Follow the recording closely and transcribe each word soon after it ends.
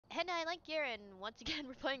Kenai Link here, and once again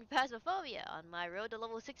we're playing Phasmophobia on my road to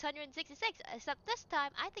level 666. Except this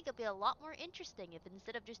time, I think it'll be a lot more interesting if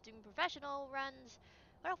instead of just doing professional runs,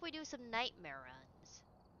 what if we do some nightmare runs?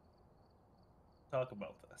 Talk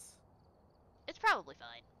about this. It's probably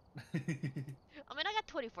fine. I mean, I got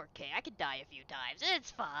 24k. I could die a few times.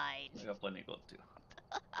 It's fine. I got plenty of gold too.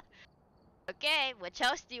 Okay, which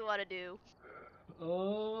house do you want to do?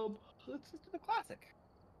 Let's just do the classic.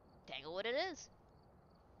 Tangle what it is.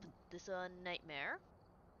 Put this on nightmare.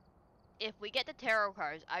 If we get the tarot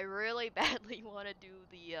cards, I really badly want to do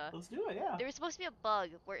the Let's do it, yeah. There's supposed to be a bug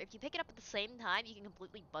where if you pick it up at the same time, you can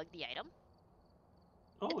completely bug the item.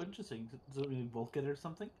 Oh, interesting. Does it mean we both get it or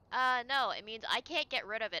something? No, it means I can't get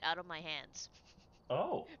rid of it out of my hands.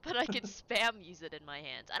 Oh. But I can spam use it in my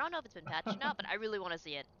hands. I don't know if it's been patched or not, but I really want to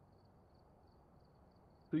see it.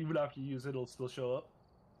 So even after you use it, it'll still show up?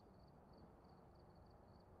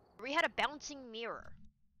 We had a bouncing mirror.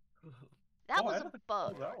 That was a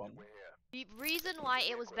bug. That one. The reason why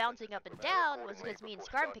it was bouncing up and down was because me and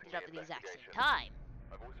Scarm picked it up at the exact same time.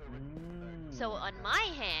 So on my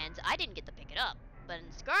hands, I didn't get to pick it up. But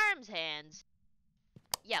in Scarm's hands,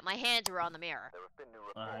 yeah, my hands were on the mirror.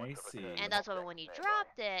 I see. And that's why when you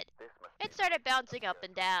dropped it, it started bouncing up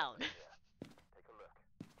and down.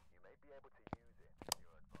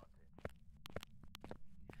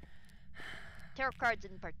 Tarot cards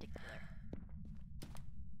in particular.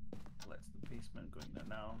 That's the basement going there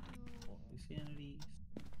now. All these sanities.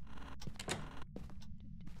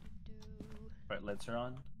 Right, lights are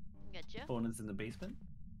on. Gotcha. Phone is in the basement.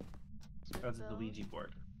 That's the Ouija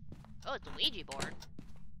board. Oh, it's a Ouija board.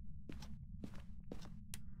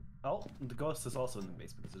 Oh, the ghost is also in the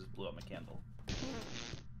basement because I just blew out my candle.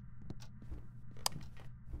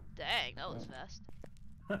 Dang, that was fast.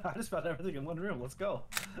 I just found everything in one room. Let's go.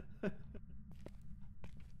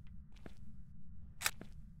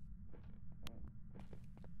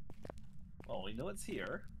 Well, we know it's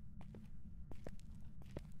here.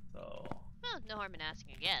 So... Well, no harm in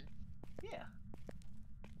asking again. Yeah.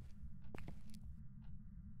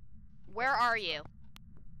 Where are you?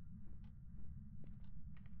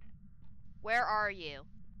 Where are you?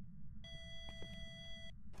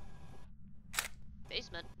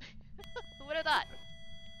 Basement. Who would have thought?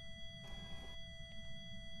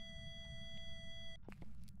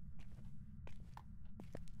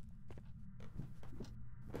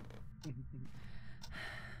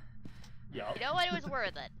 Yeah. You know what? It was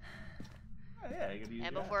worth it. Oh, yeah, you gotta use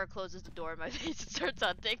And that. before it closes the door in my face, it starts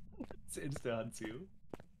hunting. It's insta hunt too.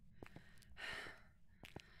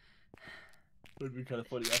 Would be kind of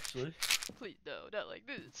funny, actually. Please, no, not like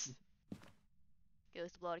this. Okay,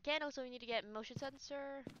 let's blow out a candle, so we need to get motion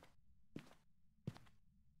sensor.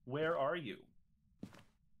 Where are you?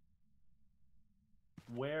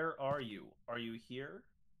 Where are you? Are you here?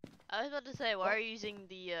 I was about to say, why are you using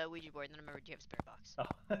the Ouija board? And then I remembered you have a spirit box.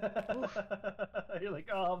 Oh. You're like,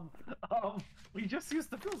 we just used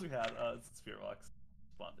the pills we had. It's a spirit box.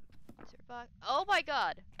 Responded. Spirit box. Oh my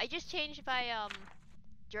god! I just changed my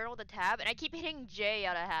journal to tab, and I keep hitting J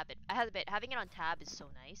out of habit. I have a bit. Having it on tab is so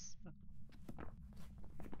nice.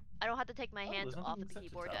 I don't have to take my hands off of the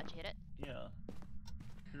keyboard to actually hit it. Yeah.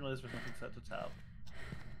 I didn't realize there's nothing set to tab.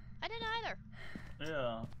 I didn't either.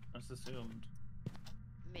 Yeah, I just assumed.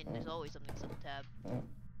 I mean, there's always something set to tab.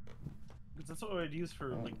 Because that's what I'd use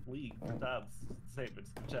for, like, League, for tabs. Same, but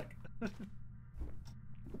just to check.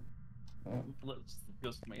 Let's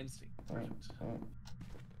go to my instinct. Perfect.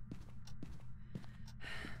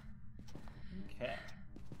 Okay.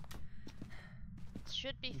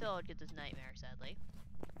 Should be filled with this nightmare, sadly.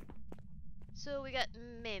 So we got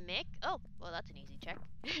Mimic. Oh, well, that's an easy check.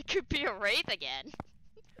 It could be a Wraith again.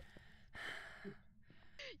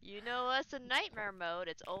 You know us in nightmare mode,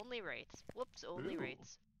 it's only Wraiths. Whoops, only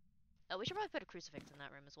Wraiths. Oh, we should probably put a crucifix in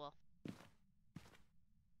that room as well.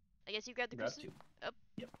 I guess you grabbed the crucifix? Oh.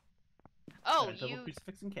 Yep. Oh, double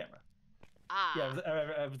crucifix and camera. Ah. Yeah,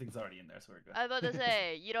 everything's already in there, so we're good. I was about to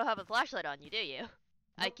say, you don't have a flashlight on you, do you? Nope.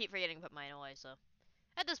 I keep forgetting to put mine away, so...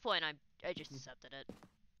 At this point, I just accepted it.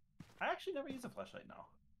 I actually never use a flashlight now.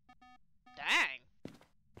 Dang!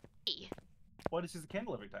 Hey. Well, I just use a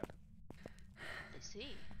candle every time. I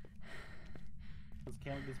see. Because the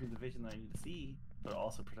candle gives me the vision that I need to see, but it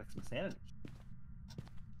also protects my sanity.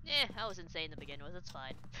 Eh, I was insane to begin with, it's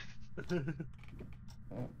fine.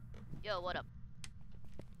 Yo, what up?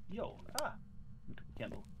 Yo,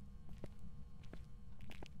 candle.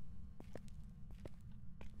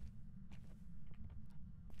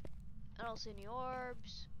 I don't see any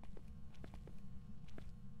orbs.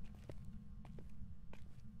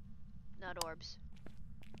 Not orbs.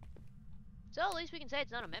 So at least we can say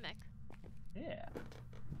it's not a mimic. Yeah.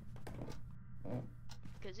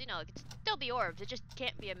 No, it could still be orbs. It just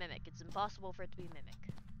can't be a mimic. It's impossible for it to be a mimic.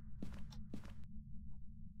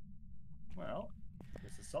 Well,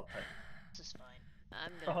 this is salt type. This is fine.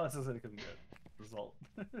 I'm gonna. Oh, this is a good result.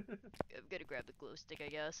 I'm gonna grab the glow stick, I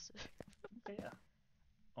guess. Okay, yeah.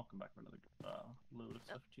 I'll come back for another load of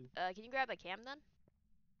stuff too. Can you grab a cam then?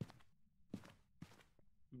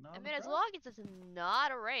 Not I a mean, as problem. long as it's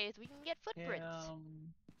not a wraith, we can get footprints.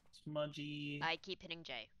 Smudgy. I keep hitting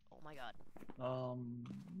J. Oh my god.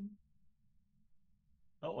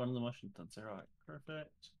 Oh, one of the motion sensor. Alright,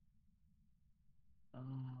 perfect.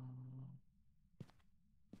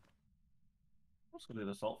 Let's go do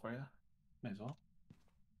the salt for you. May as well.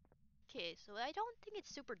 Okay, so I don't think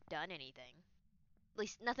it's super done anything. At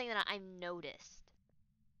least nothing that I've noticed.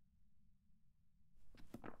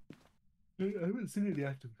 I haven't seen any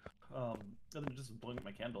active. Other than just blowing up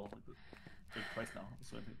my candle like twice now.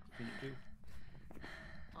 That's what I think I do.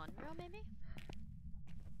 Unreal, maybe?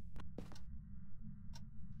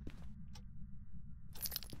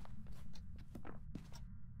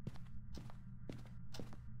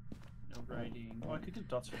 No writing. Oh, I could do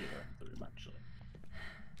dots for the room actually.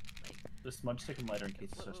 The smudge stick and lighter in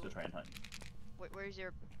case it starts to try and hunt. Where's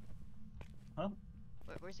your... Huh?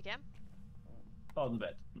 Where's the cam? Oh, in the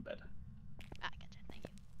bed. In the bed. Ah, gotcha. Thank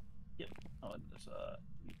you. Yep. Oh, and there's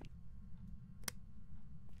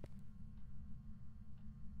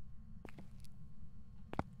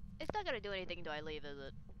It's not gonna do anything until I leave, is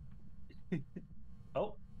it?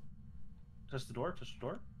 Oh. Touch the door. Touch the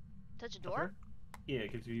door. Touch a door? Yeah,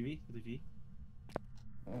 it gives you EV. With the V.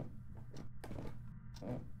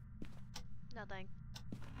 Nothing.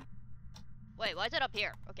 Wait, why is it up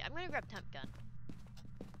here? Okay, I'm gonna grab temp gun.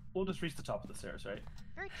 We'll just reach the top of the stairs, right?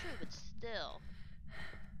 Very true, but still.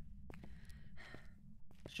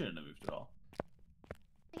 Shouldn't have moved at all.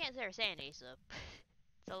 I can't say sandy, so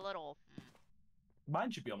it's a little.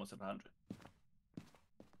 Mine should be almost at 100.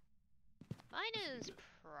 Mine is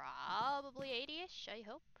probably 80-ish. I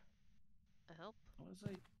hope. What is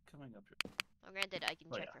I coming up here? Well, granted, I can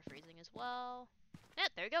Oh, check yeah. for freezing as well. Yeah,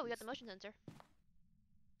 there we go. We got the motion sensor.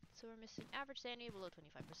 So we're missing average sanity below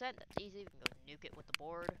 25%. That's easy. We can go nuke it with the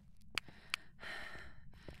board.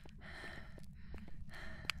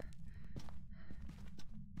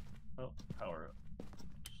 Oh, power up.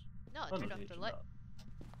 No, it turned off the light.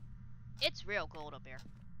 It's real cold up here.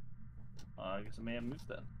 I guess I may have moved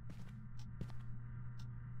then.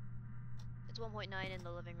 It's 1.9 in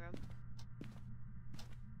the living room.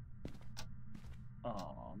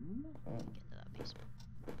 Get into that basement.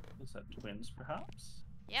 Is that twins, perhaps?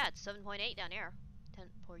 Yeah, it's 7.8 down here.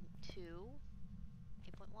 10.2.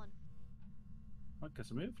 8.1. I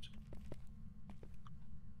guess I moved.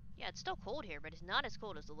 Yeah, it's still cold here, but it's not as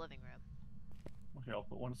cold as the living room. Well, here, I'll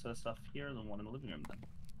put one set of stuff here and then one in the living room then.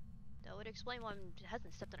 That would explain why it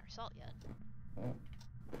hasn't stepped on our salt yet.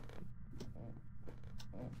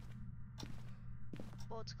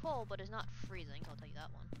 Well, it's cold, but it's not freezing, I'll tell you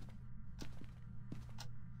that one.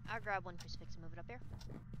 I'll grab one crucifix and move it up here.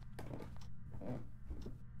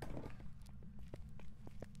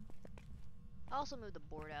 I'll also move the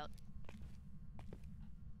board out.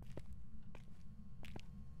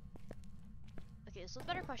 Okay, so the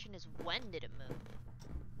better question is, when did it move?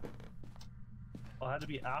 Well, it had to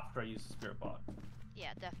be after I used the spirit box.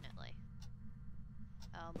 Yeah, definitely.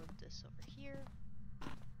 I'll move this over here.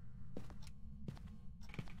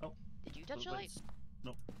 Oh. Did you touch the light?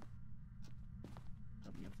 Nope.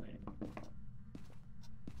 Nothing a thing.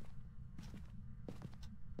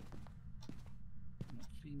 No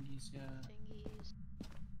fingies yet. Thingies.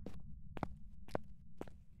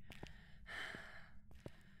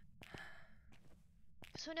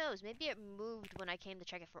 So who knows, maybe it moved when I came to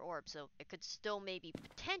check it for orbs, so it could still maybe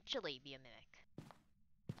potentially be a mimic.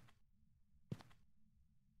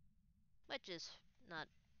 Which is not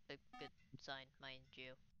a good sign, mind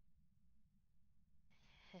you.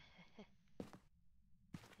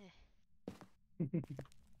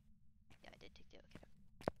 Yeah, I did take the okay.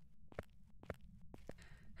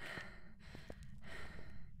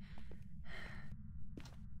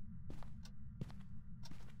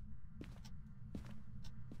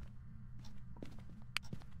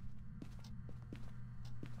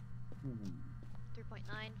 Hmm.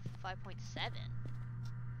 3.9, 5.7,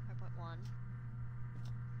 5.1,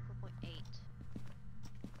 4.8,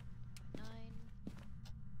 9,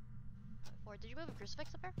 4. Did you move a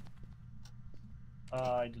crucifix up here?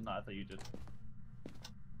 I did not. I thought you did.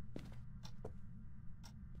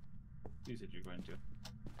 You said you were going to.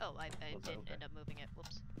 Oh, I Was that did okay? end up moving it.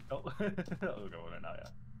 Whoops. Oh, I'll go in there now, yeah.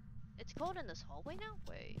 It's cold in this hallway now?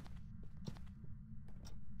 Wait.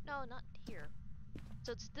 No, not here.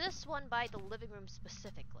 So it's this one by the living room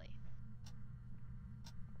specifically.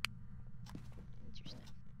 Interesting.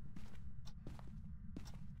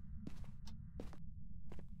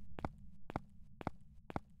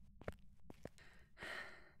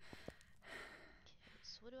 Okay,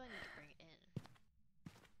 so what do I need to bring in?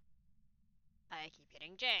 I keep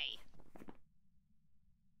getting J.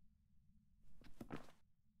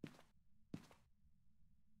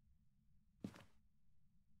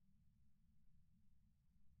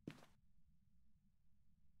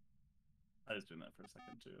 I was doing that for a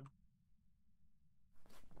second too.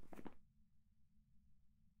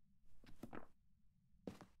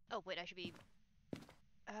 Oh wait, I should be.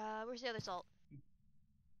 Where's the other salt?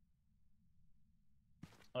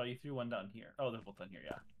 Oh, you threw one down here. Oh, they're both down here,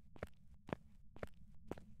 yeah.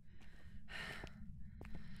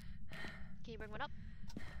 Can you bring one up?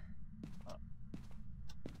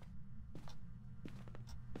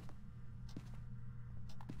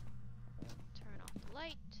 Turn off the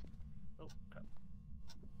light. Oh, crap.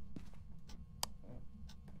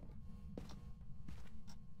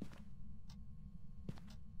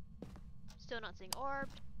 Still not seeing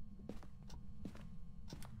orbed.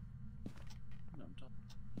 No, I'm done.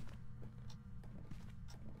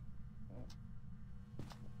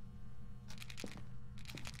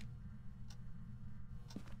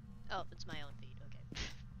 Oh, it's my own feed. Okay.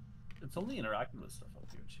 It's only interacting with stuff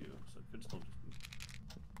up here too, so it could still just be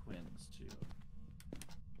twins too.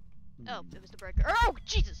 Oh, it was the breaker. Oh,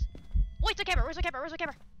 Jesus! Wait, the camera. Where's the camera? Where's the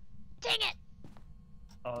camera? Dang it!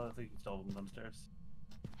 Oh, I think you stole them downstairs.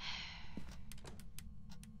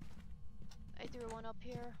 I threw one up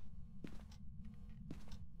here.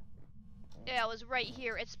 Yeah, it was right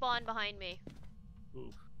here. It spawned behind me.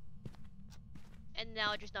 Oof. And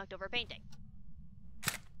now it just knocked over a painting.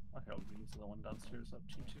 Okay, I'll bring the one downstairs up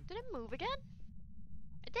too. Did it move again?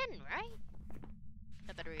 It didn't, right?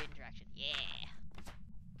 A better interaction. Yeah.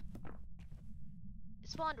 It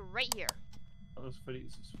spawned right here. Oh, those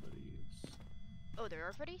footies, those footies. Oh, there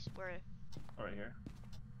are footies? Where? Oh, right here.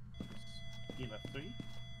 EMF 3.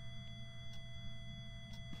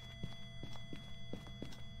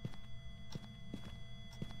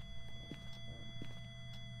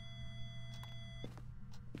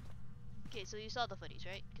 Okay, so you saw the footies,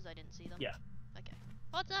 right? Because I didn't see them. Yeah. Okay.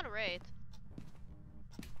 Well, it's not a wraith.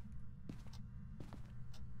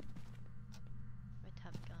 My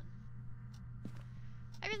tab gun.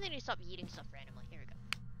 I really need to stop eating stuff randomly. Here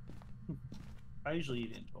we go. I usually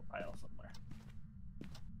eat it into a pile somewhere.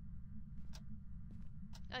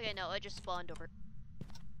 Okay, no, it just spawned over.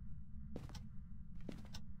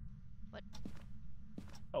 What?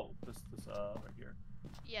 Oh, this right here.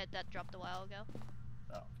 Yeah, that dropped a while ago.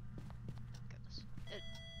 Oh. Goodness. It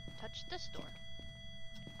touched this door.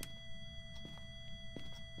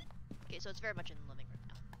 Okay, so it's very much in the living room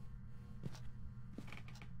now.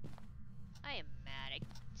 I am mad. It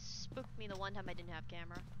spooked me the one time I didn't have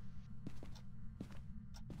camera.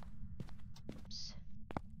 Oops.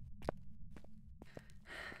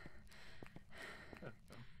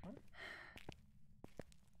 What?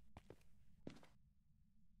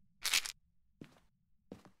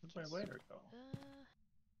 Where'd my lighter go?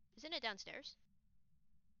 Isn't it downstairs?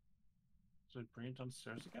 Should I bring it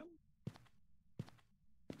downstairs again?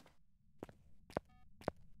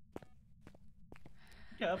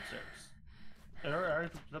 Yeah, upstairs. I already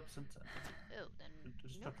picked it up since then. Oh, then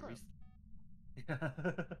Just no took a clue. Yeah.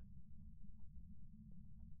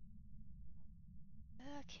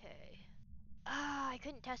 Okay. Ah, I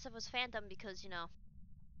couldn't test if it was Phantom because, you know,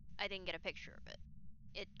 I didn't get a picture of it.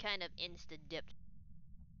 It kind of insta-dipped.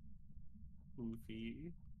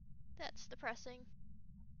 Goofy. That's depressing.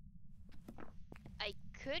 I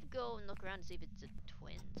could go and look around and see if it's a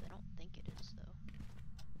twins. I don't think it is, though.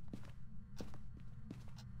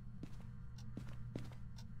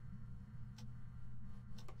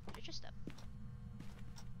 Did it just step?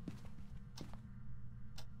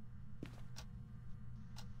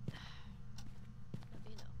 Let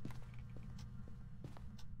me know.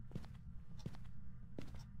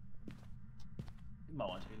 You might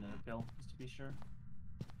want to take another pill, just to be sure.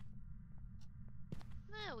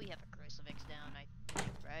 We have a crucifix down, I think,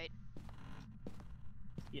 right?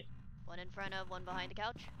 Yeah. One in front of, one behind the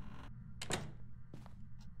couch.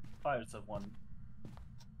 I just have one.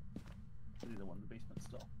 Either one in the basement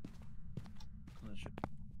still. I'm not sure.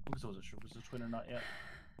 Because I wasn't sure if it was a twin or not yet.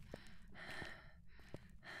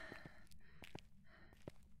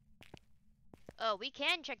 Oh, we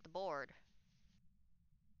can check the board.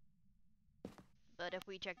 But if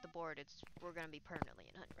we check the board, we're gonna be permanently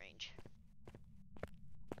in hunt range.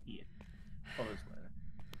 Yeah. Oh, there's later.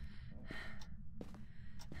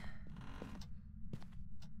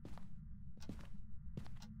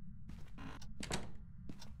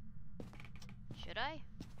 I?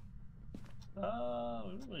 We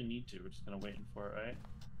don't really need to. We're just kind of waiting for it, right?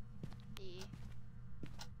 Yeah.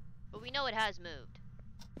 But we know it has moved.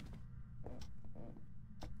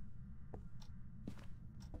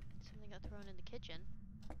 Something got thrown in the kitchen.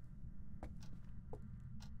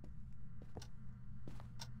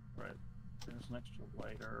 Right. There's an extra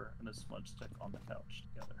lighter and a smudge stick on the couch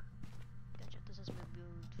together. Gotcha. This has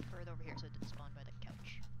moved further over here, so it didn't spawn by the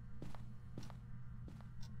couch.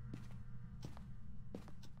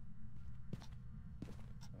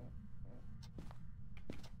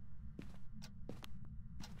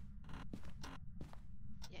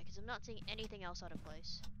 Yeah, because I'm not seeing anything else out of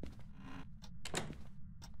place.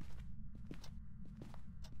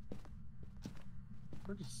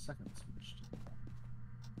 Where's the second smudge stick?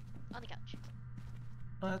 On the couch.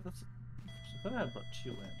 That's. I thought I had brought 2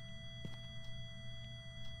 in.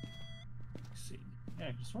 Let's see. Yeah,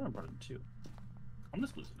 I just want to brought in 2. I'm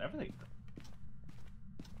just losing everything.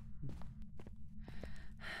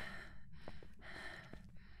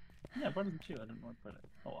 Yeah, I brought in 2. I didn't want to put it.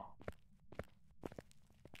 Oh well.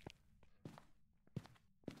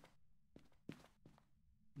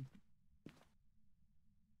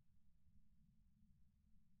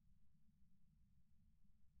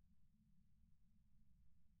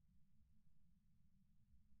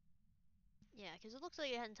 Yeah, because it looks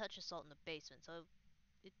like it hadn't touched the salt in the basement, so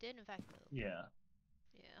it did in fact move. Yeah.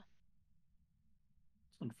 Yeah.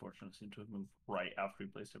 It's unfortunate. It seemed to have moved right after we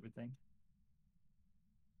placed everything.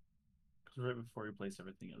 Because right before we placed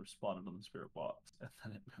everything, it responded on the spirit box, and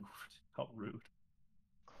then it moved. How rude.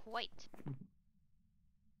 Quite.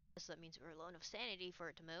 Guess that means we're low enough sanity for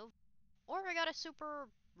it to move. Or we got a super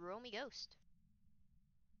roamy ghost.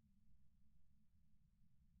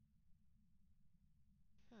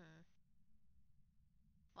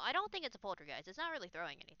 Well, I don't think it's a poltergeist. It's not really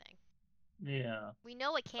throwing anything. Yeah. We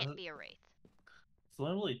know it can't be a wraith. It's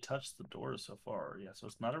only really touched the doors so far. Yeah, so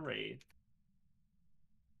it's not a wraith.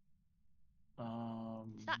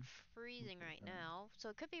 It's not freezing right now, so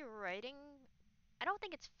it could be writing. I don't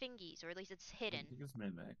think it's fingies, or at least it's hidden. I think it's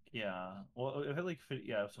mimic. Yeah. Well, if it like fit,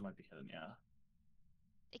 yeah, so it might be hidden. Yeah.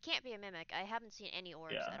 It can't be a mimic. I haven't seen any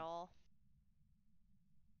orbs Yeah. at all.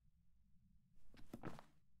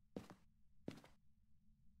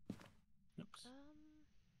 Oops.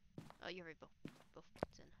 Oh, you're right. Both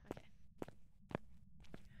points in. Okay.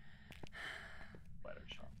 Lighter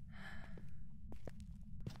shot.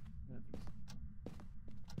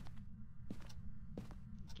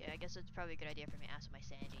 Okay, I guess it's probably a good idea for me to ask what my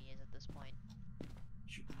sanity is at this point.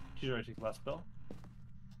 Did you already take the last spell?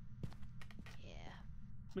 Yeah.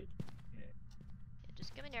 Wait. Yeah. Yeah,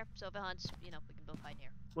 just come in here. So if it hunts, you know, we can both hide in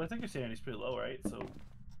here. Well, I think your sanity's pretty low, right? So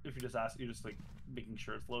if you just ask, you're just like making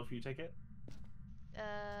sure it's low if you take it.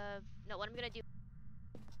 No. What I'm gonna do?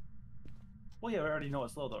 Well, yeah, we already know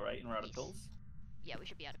it's low though, right? And we're out of Yes. pills. Yeah, we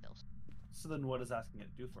should be out of pills. So then, what is asking it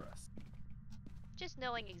to do for us? Just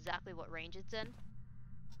knowing exactly what range it's in.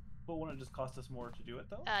 But wouldn't it just cost us more to do it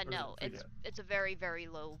though? Or is No. it free It's a very, very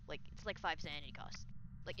low. Like it's like 5 sanity cost.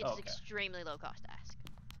 Like it's Oh, okay. extremely low cost to ask.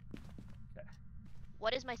 Okay.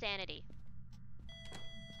 What is my sanity?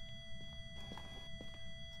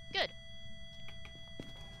 Good.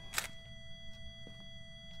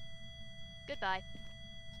 Goodbye.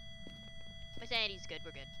 My sanity's good.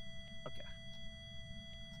 We're good. Okay.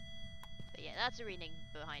 But yeah, that's the reasoning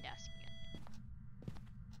behind asking it.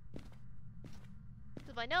 Because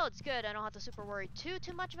if I know it's good, I don't have to super worry too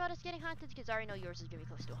much about us getting haunted, because I already know yours is gonna be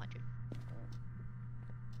close to 100.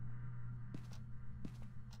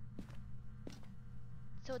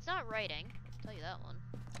 So it's not writing. I'll tell you that one.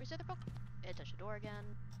 Where's the other book? It touched the door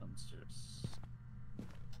again. Downstairs.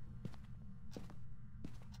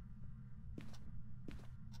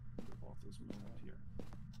 Both those moved here.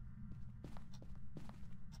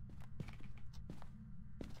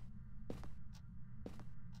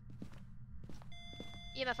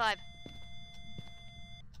 EMF 5.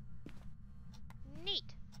 Neat.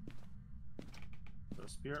 So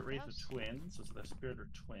spirit wraith House. are twins. So the spirit are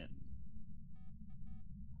twin.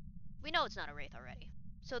 We know it's not a wraith already.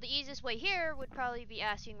 So the easiest way here would probably be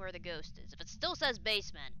asking where the ghost is. If it still says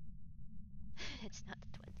basement, it's not the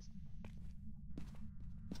twins.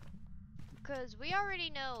 Because we already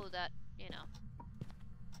know that, you know.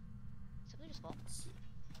 Something just fall. Let's see.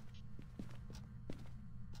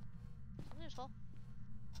 Something just fall.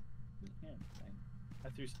 Yeah, I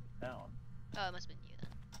threw something down. Oh, it must have been you then.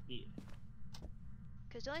 Yeah.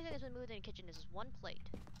 Because the only thing that's been moved in the kitchen is this one plate.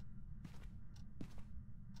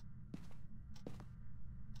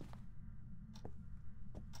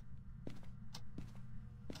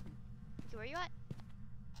 Okay, where are you at?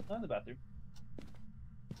 Oh, in the bathroom.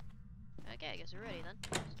 Okay, I guess we're ready then.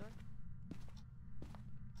 Close the door.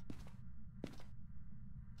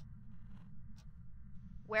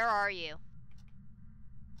 Where are you?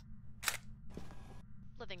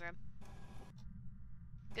 Living room.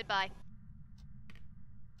 Goodbye.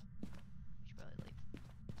 We should probably leave.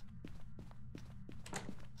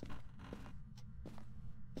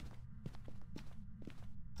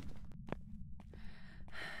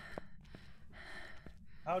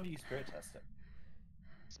 How do you spirit test it?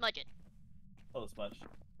 Smudge it. Oh, smudge.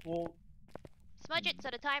 Well... Smudge it,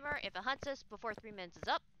 set a timer. If it hunts us before 3 minutes is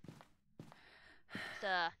up, it's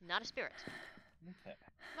not a spirit. Okay.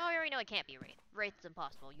 Well, we already know it can't be Wraith. Wraith's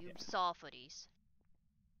impossible. You saw footies.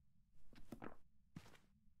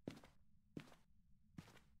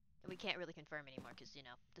 And we can't really confirm anymore because, you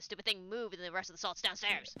know, the stupid thing moved and the rest of the salt's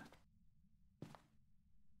downstairs.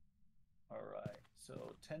 Alright, so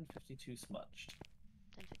 1052 smudged.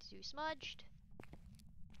 1052 smudged.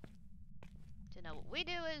 So now what we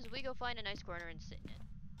do is we go find a nice corner and sit in it.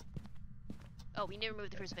 Oh, we need to remove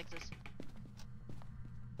the crucifixes.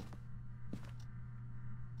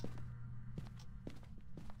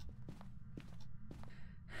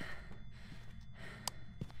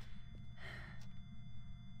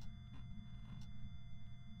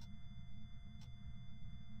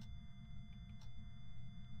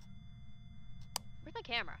 Where's my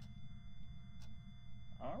camera?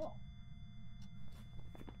 I don't know.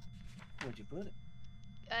 Where'd you put it?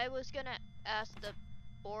 I was gonna ask the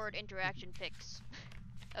board interaction pics.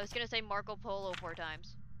 I was gonna say Marco Polo 4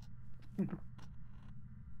 times. Okay,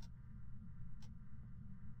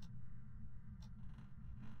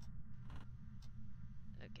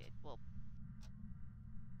 well,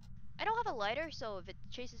 I don't have a lighter, so if it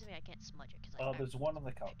chases me, I can't smudge it. Cause There's one on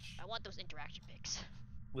the couch. I want those interaction pics.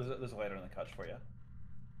 There's a lighter on the couch for you.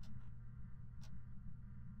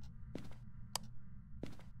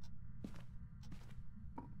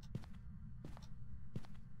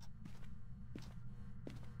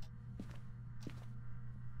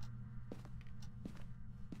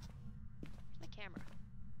 Where's my camera?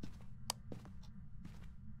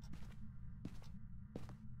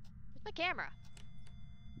 Where's my camera?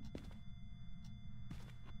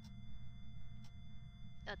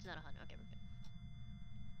 That's not a hunt. Okay, we're good.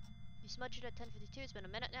 You smudged it at 10:52. It's been a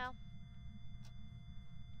minute now.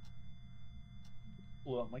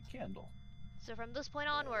 Blow out my candle. So from this point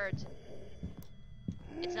onwards,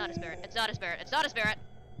 it's not a spirit. It's not a spirit. It's not a spirit.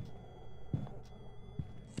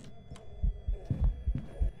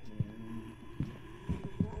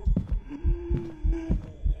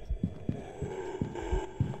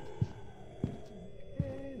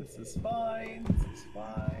 Okay, this is fine. This is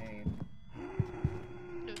fine.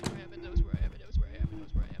 Knows where I am. It knows where I am. It knows where I am. It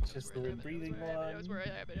knows where I am. Just the breathing one. It knows where I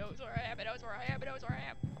am. It knows where I am. It knows where I am. It knows where I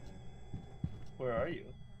am. Where are you?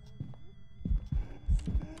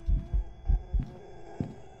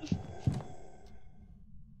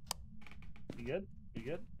 You good? You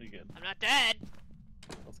good? You good? I'm not dead.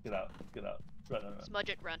 Let's get out. Let's get out. Run, run, run. Smudge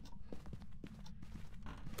it. Run.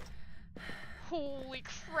 Holy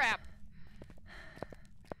crap!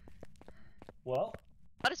 Well,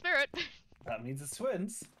 Not a spirit. that means it's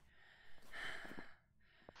twins.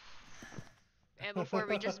 And before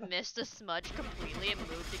we just missed the smudge completely and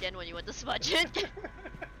moved again when you went to smudge it.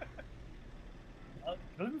 I'm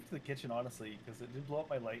gonna move to the kitchen, honestly, because it did blow up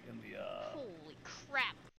my light in the, Holy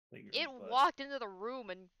crap. thing, It but... walked into the room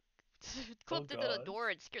and clipped into the God. door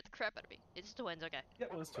and scared the crap out of me. It's twins, okay. Yeah,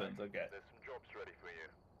 it was twins, okay. There's some jobs ready for you.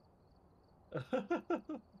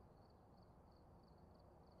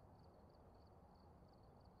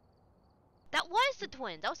 That was the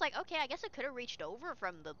twins. I was like, okay, I guess it could have reached over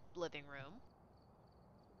from the living room.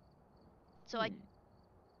 So I...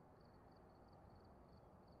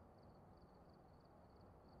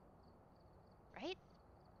 Right?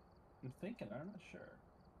 I'm thinking, I'm not sure.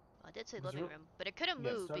 I did say Was living it- room, but it could have Yeah,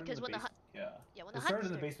 it moved started in because the when the base- hunt... Yeah. when It the hunt started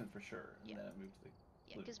in the started... basement for sure, and Yeah. then it moved to the...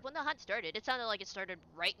 Yeah, because when the hunt started, it sounded like it started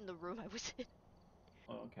right in the room I was in.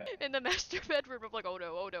 Oh, okay. In the master bedroom. I'm like, oh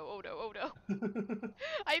no, oh no, oh no, oh no.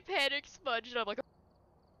 I panic smudged and I'm like...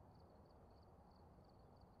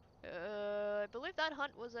 I believe that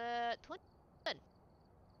hunt was at 20.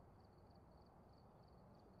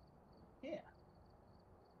 Yeah.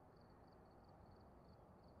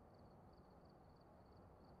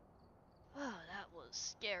 Oh, that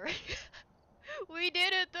was scary. We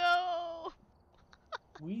did it though!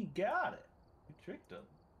 We got it. We tricked them.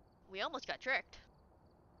 We almost got tricked.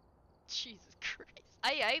 Jesus Christ.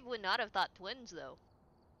 I would not have thought twins though.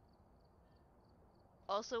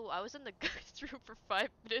 Also, I was in the ghost room for 5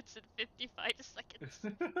 minutes and 55 seconds.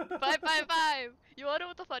 555! You wanna know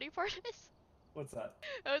what the funny part is? What's that?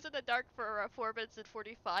 I was in the dark for 4 minutes and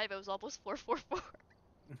 45. It was almost 4:44.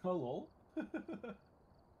 Hello?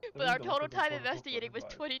 But our total time investigating was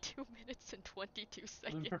 22 minutes and 22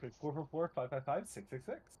 seconds. Perfect. 444 555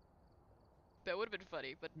 666. That would have been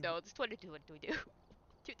funny, but no, it's 22 and 22.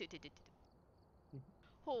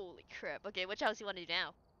 Holy crap. Okay, which house do you want to do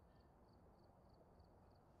now?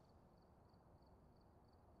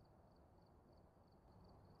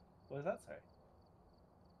 What does that say?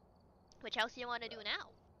 Which house do you want to do now?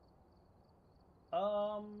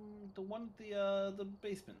 The one with the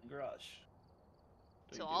basement garage.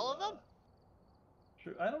 So all of them?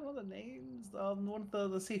 Sure. I don't know the names. The one with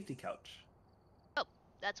the safety couch. Oh,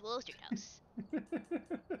 that's Willow Street house.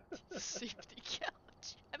 Safety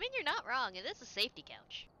couch. I mean, you're not wrong. It is a safety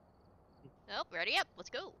couch. Oh, ready up. Let's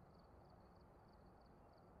go.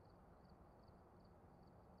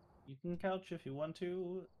 You can couch if you want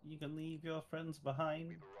to. You can leave your friends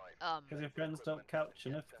behind. Because your friends don't couch,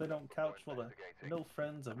 and if they don't couch, well, they're no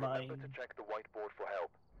friends of mine.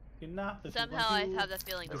 You can nap if Somehow you want to. I have the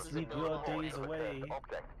feeling this isn't sleep your days away.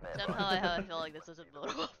 Somehow I have a feeling this isn't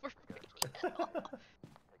notable for radio.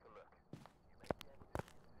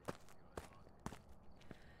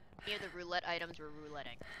 Any of the roulette items were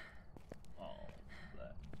rouletting. Oh,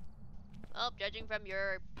 that. Well, judging from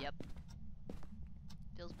your... Yep.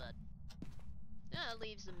 Feels bad.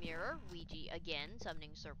 Leaves the mirror. Ouija again.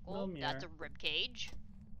 Summoning circle. No That's a rib cage.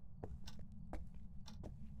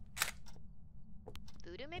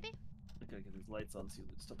 Voodoo, maybe? I gotta get these lights on so you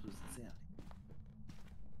stop losing sanity.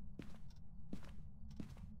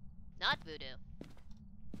 Not voodoo.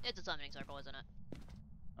 It's a summoning circle, isn't it?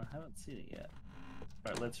 I haven't seen it yet.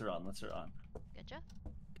 Alright, lights are on. Lights are on. Getcha?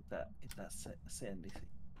 Get that sandy thing.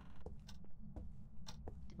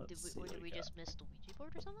 Did we just miss the Ouija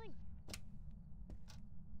board or something?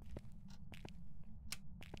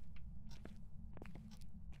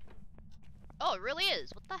 Oh, it really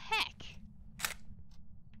is! What the heck?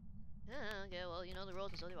 Okay, well, you know the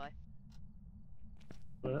rules and so do I.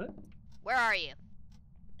 What? Where are you?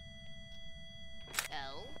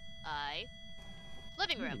 L-I...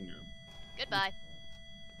 Living room. Goodbye.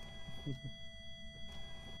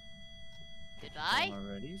 Goodbye.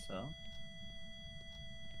 Already, so.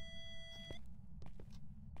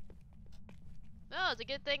 Oh, it's a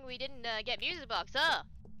good thing we didn't get music box, huh?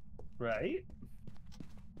 Right?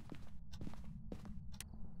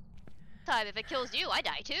 Time, if it kills you, I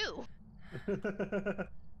die too.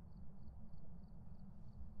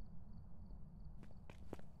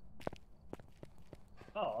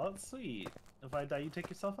 Oh, that's sweet. If I die, you take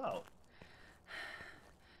yourself out.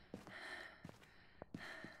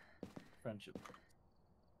 Friendship.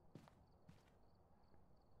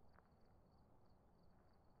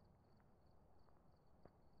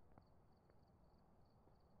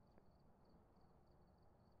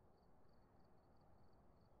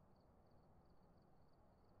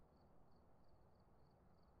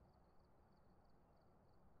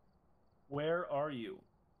 Where are you?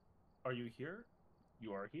 Are you here?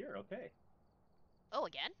 You are here, okay. Oh,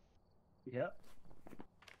 again? Yep.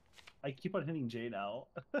 I keep on hitting J now.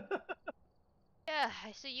 Yeah,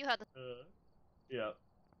 I see you had the... Yeah.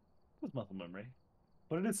 With muscle memory.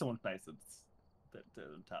 But it is so nice it's at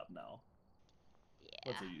the top now. Yeah.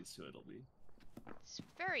 Once I'm used to it, it'll be... It's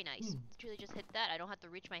very nice. Truly just hit that. I don't have to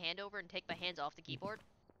reach my hand over and take my hands off the keyboard.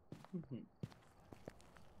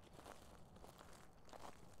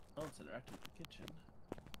 Oh, it's interactive with the kitchen.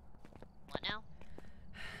 What now?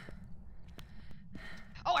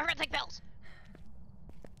 Oh, I forgot to take pills!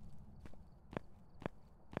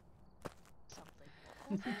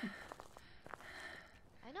 Something.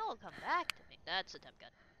 I know it'll come back to me. That's a temp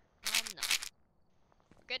gun. No.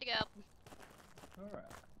 We're good to go. Alright.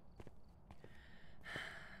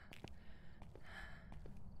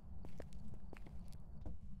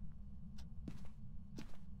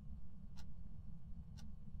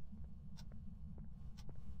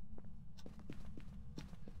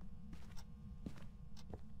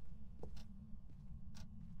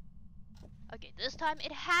 Okay, this time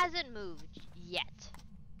it hasn't moved yet.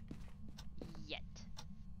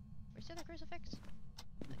 Where's the other crucifix?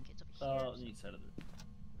 Okay, it's over here. Oh, on the side of it.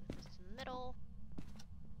 This is in the middle.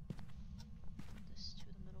 This to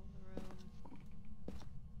the middle of the room.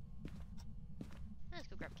 Let's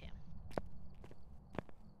go grab a cam.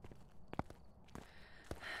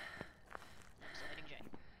 I'm still hitting J.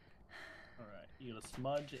 Alright, you got a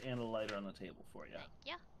smudge and a lighter on the table for you.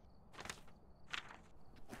 Yeah.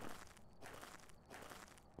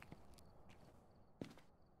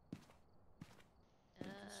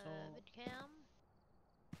 Vidcam.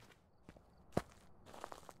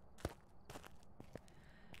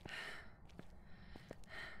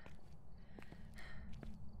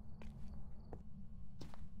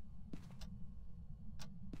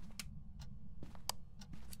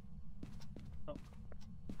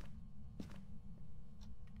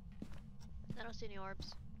 I don't see any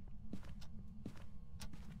orbs.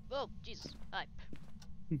 Oh, Jesus. Hi.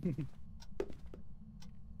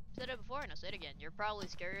 Said it before and I'll say it again. You're probably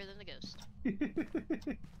scarier than the ghost.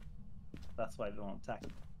 That's why they don't attack.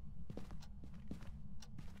 Has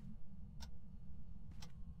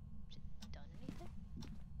it done anything?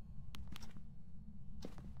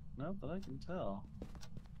 Not that I can tell.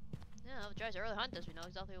 Yeah, if it tries to early hunt us, we know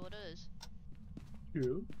exactly what it is.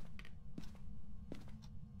 True.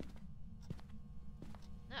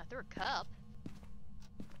 Yeah, I threw a cup.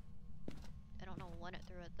 I don't know when it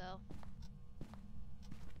threw it though.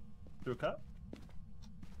 Through a cup?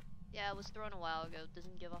 Yeah, it was thrown a while ago.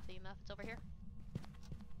 Doesn't give off the EMF. It's over here.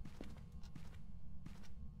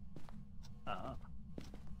 Ah.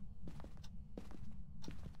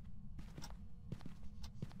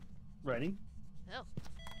 Ready? Oh.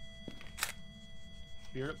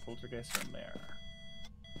 Spirit, poltergeist, and mare.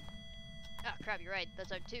 Ah, crap, you're right.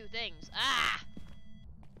 Those are two things. Ah!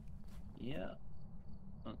 Yeah.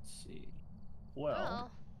 Let's see.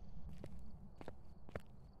 Well.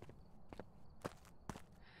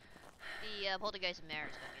 The poltergeist and mare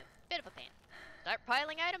is going to be a bit of a pain. Start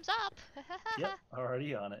piling items up! Yep,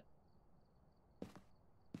 already on it.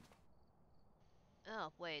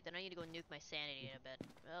 Oh, wait, then I need to go nuke my sanity in a bit.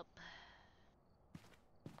 Oh.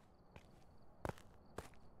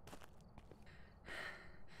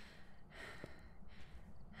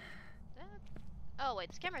 Oh, wait,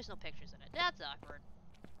 this camera has no pictures in it. That's awkward.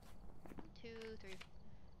 1, 2, 3,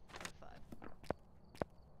 4, 5.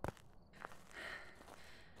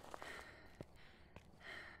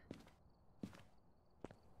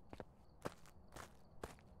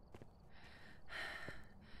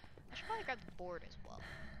 I should probably grab the board as well.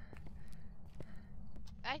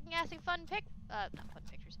 I can ask fun not fun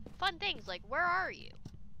pictures. Fun things like, where are you?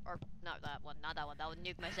 Or, not that one, not that one. That would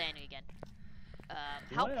nuke my sanity again.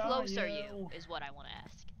 How close are you? Is what I want to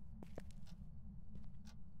ask.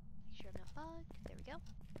 Make sure I'm not bugged. There we go.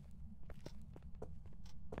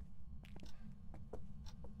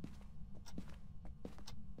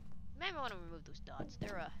 Maybe I want to remove those dots.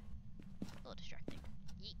 They're a little distracting.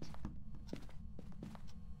 Yeet.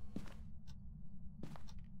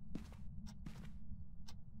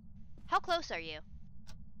 How close are you?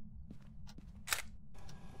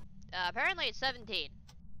 Apparently it's 17.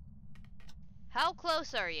 How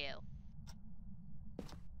close are you?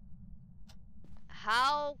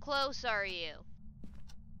 How close are you?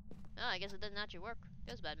 Oh, I guess it doesn't actually work.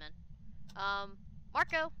 Goes bad, man.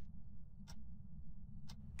 Marco!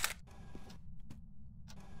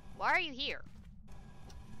 Why are you here?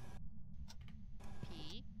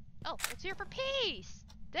 P. Oh, it's here for peace!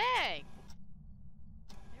 Dang!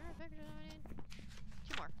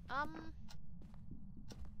 Two more.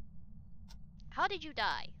 How did you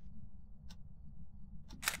die?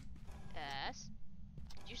 S.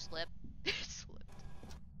 Did you slip? Slipped.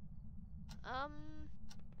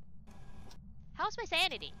 How's my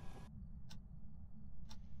sanity?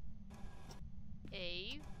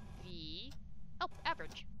 A. V. Oh,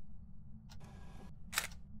 average.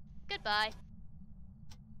 Goodbye.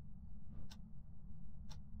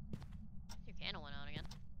 Your candle went out again.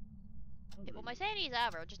 Okay, well, my sanity is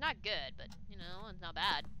average, which is not good, but, you know, it's not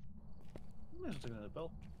bad. I'm just another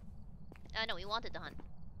bell. No, we wanted to hunt.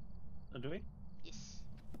 Oh, do we? Yes.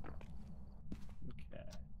 Okay.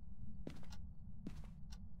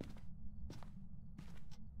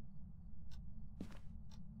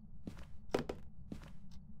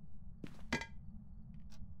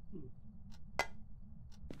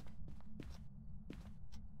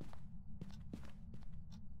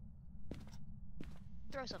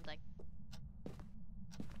 Throw something.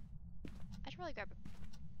 I should probably grab a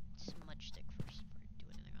smudge stick first before I do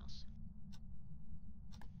anything else.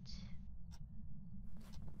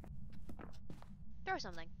 Throw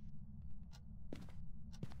something.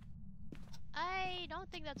 I don't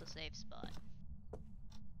think that's a safe spot.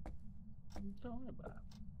 Don't worry about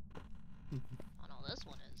it. Oh no, this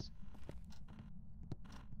one is.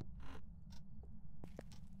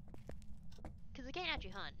 Because I can't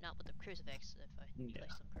actually hunt, not with the crucifix, if I place them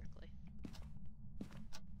correctly.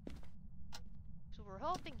 So what we're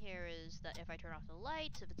hoping here is that if I turn off the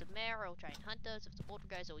lights, if it's a mare, it'll try and hunt us. If it's a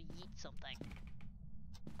poltergeist, it'll yeet something.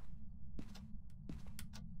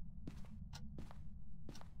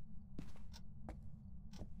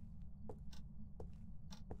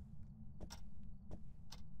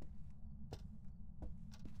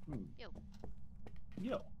 Yo.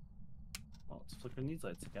 Yo. Well, let's flicker these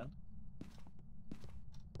lights again.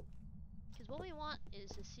 Because what we want is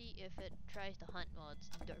to see if it tries to hunt while it's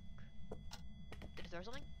dark. Did it throw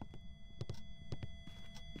something?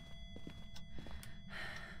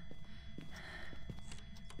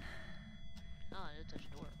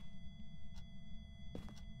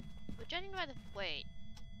 standing by the... Wait.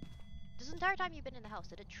 This entire time you've been in the house,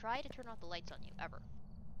 did it try to turn off the lights on you, ever?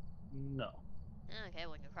 No. Okay,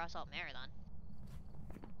 well, we can cross out Marathon.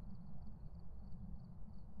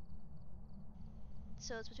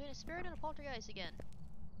 So it's between a spirit and a poltergeist again.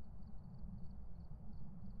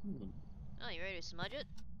 Oh, you ready to smudge it?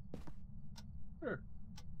 Sure.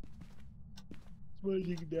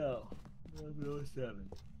 Smudging now. 11:07.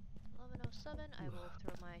 11:07. I will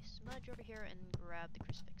throw my smudge over here and grab the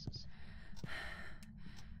crucifixes. I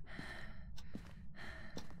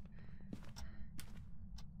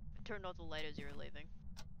turned off the light as you were leaving.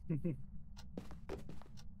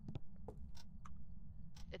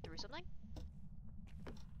 It threw something?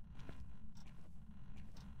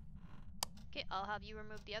 Okay, I'll have you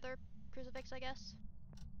remove the other crucifix, I guess.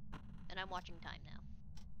 And I'm watching time now.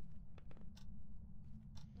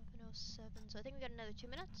 11:07, so I think we got another 2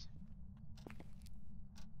 minutes.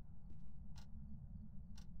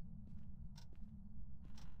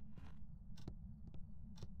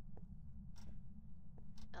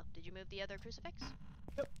 Oh, did you move the other crucifix?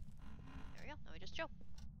 Yep. There we go, now we just chill.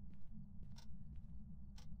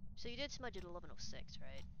 So you did smudge at 11:06,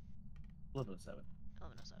 right? 11:07.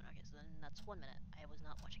 11:07, okay, so then that's 1 minute. I was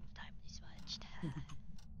not watching the time when you smudged.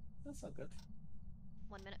 That's not good.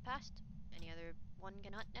 1 minute passed. Any other one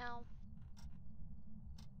can hunt now?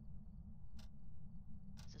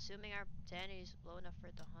 It's assuming our sanity's low enough for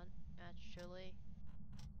it to hunt, naturally.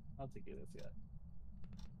 I'll take it as yet.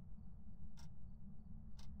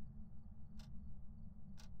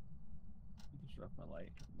 Just rough my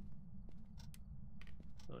light.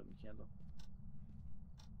 Throw it in the candle.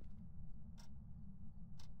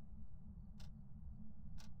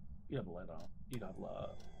 You have a light on. You have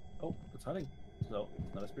oh, it's hunting. So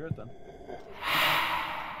it's not a spirit then.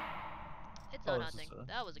 It's not hunting.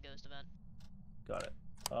 That was a ghost event. Got it.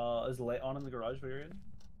 Is the light on in the garage where you're in?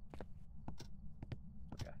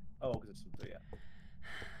 Okay. Oh, because it's yeah.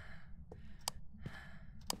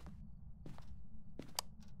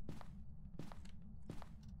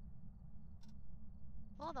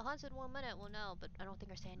 Well, the hunt's in 1 minute, we'll know, but I don't think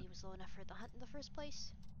our sanity was low enough for the hunt in the first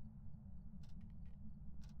place.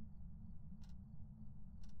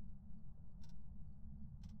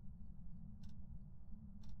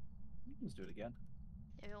 Let's do it again.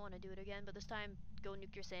 If you want to do it again, but this time, go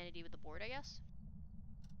nuke your sanity with the board, I guess.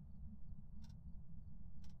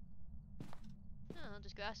 No,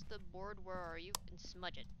 just go ask the board, where are you, and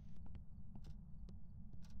smudge it.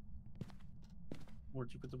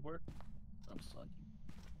 Where'd you put the board? I'm slugging.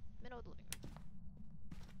 Middle of the living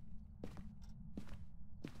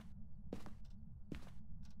room.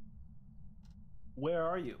 Where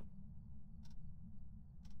are you?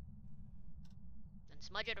 Then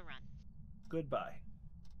smudge it and run. Goodbye.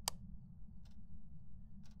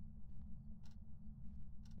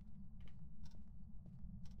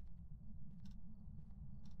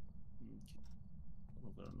 Okay.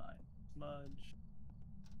 11:09. Smudge.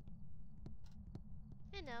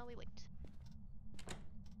 And now we wait.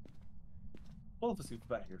 Both of us get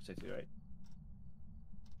back here safely, right?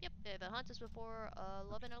 Yep, the hunt is before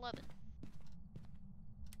 11:11.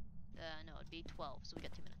 No, it'd be 12, so we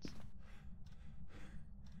got 2 minutes.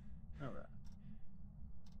 Alright.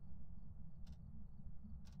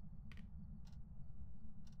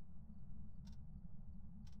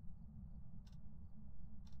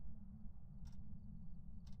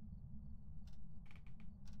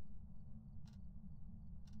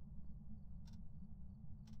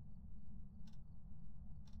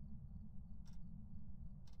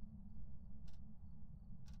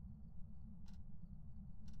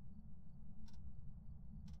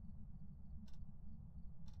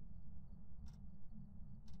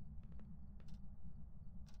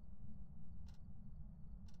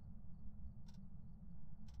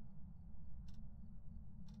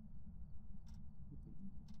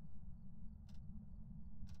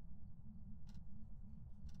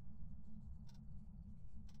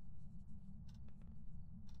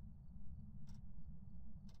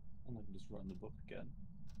 And I can just run the book again.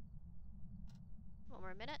 1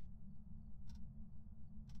 more minute.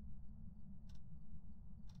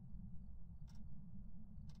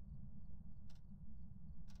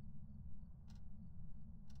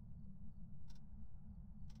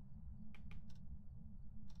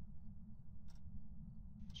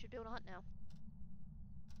 Should be able to hunt now.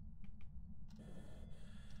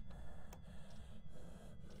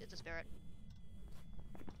 It's a spirit.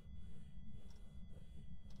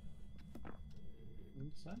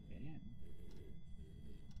 What's that? Yeah.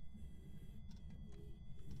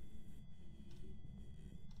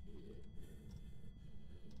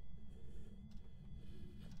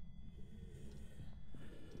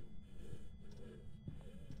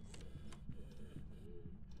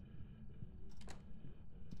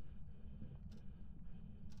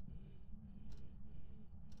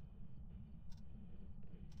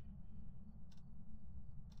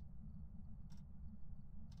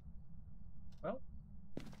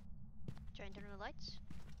 the lights.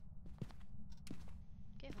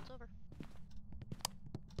 Okay, it's over.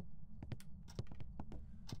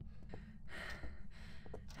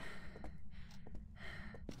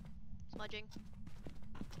 Smudging.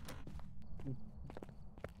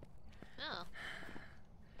 Oh.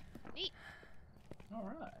 Neat.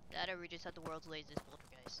 Alright. That or we just had the world's laziest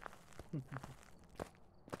poltergeist.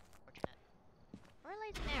 Fortunate. Or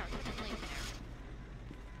lazy there. Could have been lazy there.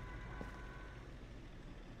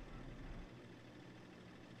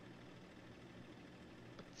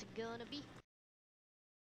 What's it gonna be?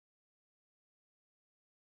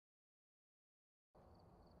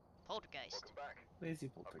 Poltergeist. Lazy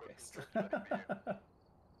poltergeist.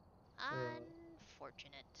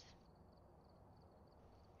 Unfortunate.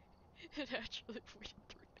 It actually waited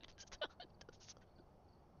 3 minutes to hunt us.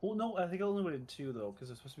 Well, no, I think I only waited 2 though, because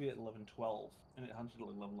it was supposed to be at 11:12, and it hunted at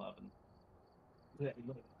 11:11. Yeah,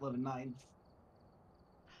 11:09.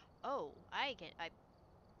 Oh, I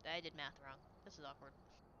did math wrong. This is awkward.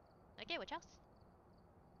 Okay, which house?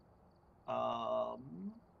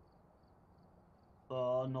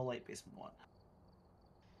 The no light basement one.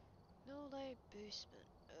 No light basement.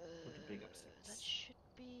 With the big upstairs. That should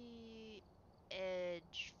be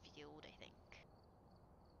Edgefield, I think.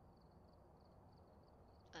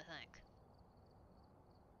 I think.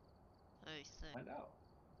 Find out.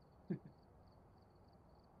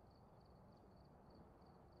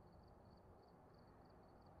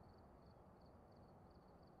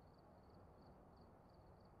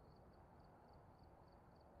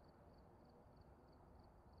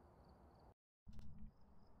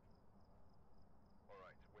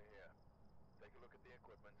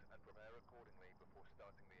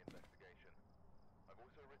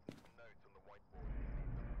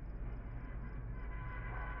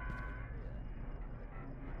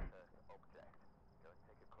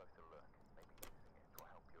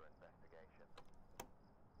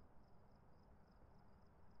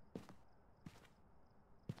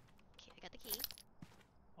 Okay, I got the key.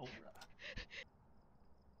 Oh,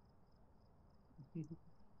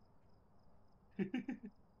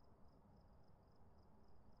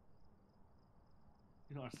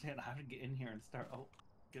 You don't understand. I have to get in here and start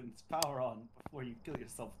getting this power on before you kill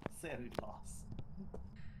yourself with sanity loss.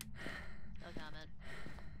 No comment.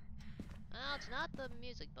 Well, it's not the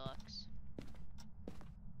music box.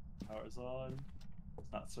 Power's on.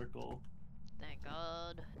 It's not circle. Thank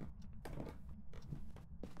God.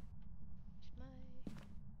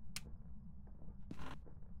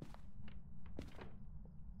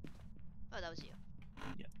 Oh, that was you.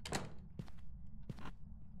 Yeah.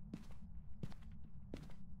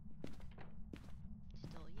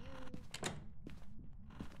 Still you.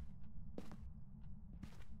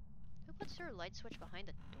 Who puts her light switch behind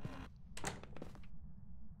the door?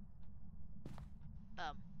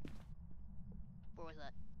 Where was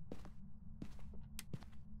that?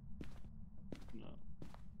 No.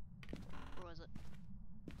 Where was it?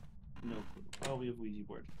 No clue. Probably a Ouija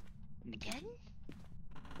board. Again?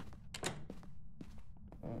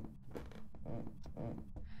 Oh,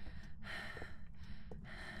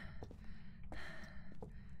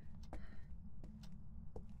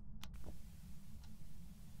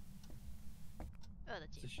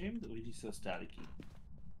 that's you. It's a shame that Ouija's so staticky.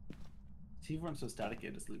 See, if I'm so staticky,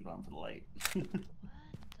 I just leave it on for the light. What the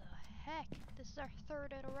heck? This is our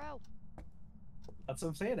 3rd in a row. That's what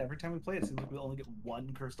I'm saying. Every time we play, it seems like we only get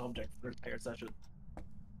one cursed object for the entire session.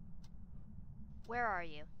 Where are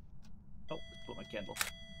you? Oh, just put my candle.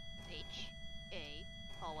 H-A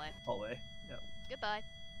hallway. Hallway. Yep. Goodbye.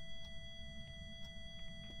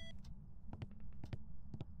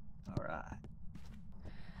 Alright.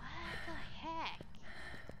 What the heck?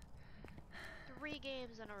 3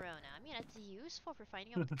 games in a row now. I mean, it's useful for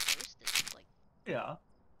finding out what the ghost is. Like, Yeah.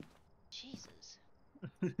 Jesus.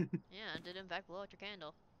 Yeah, I did in fact blow out your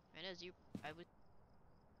candle. And as you, I was.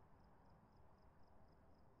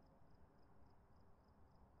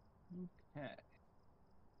 Okay.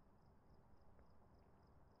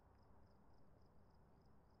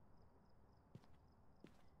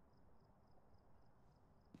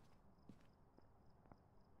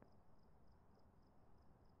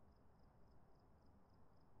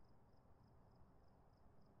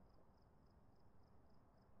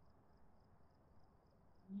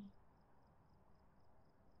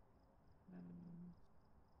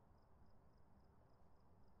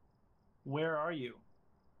 Where are you?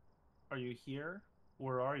 Are you here?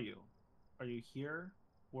 Where are you? Are you here?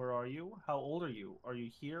 Where are you? How old are you? Are you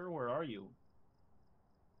here? Where are you?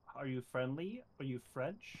 Are you friendly? Are you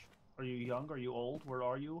French? Are you young? Are you old? Where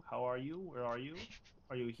are you? How are you? Where are you?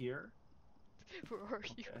 Are you here? Where are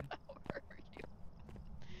you? Okay. How are you?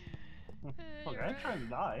 Look, You're I ain't trying to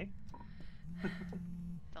die.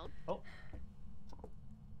 Phone? Oh,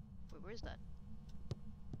 Wait, where's that?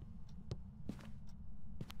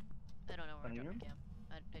 I don't know where I dropped my cam.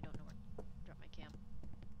 I don't know where to drop my cam.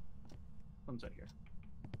 one's right here. 2.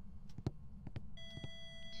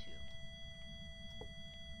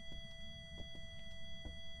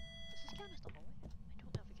 Does this count as the hallway? I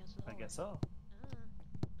don't know if it counts as the I hallway. guess so. Ah.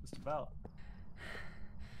 Just about.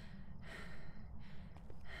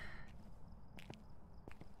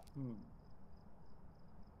 Hmm.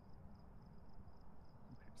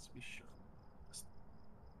 Let's be sure.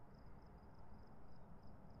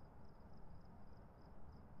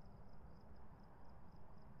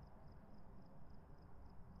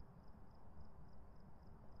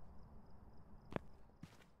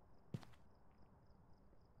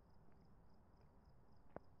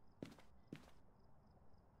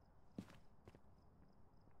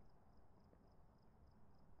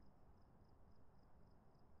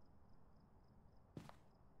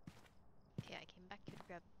 Okay, I came back here to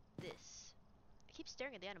grab this. I keep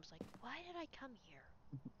staring at the items like, why did I come here?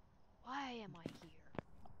 Why am I here?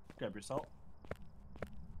 Grab your salt.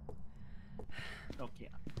 Okay.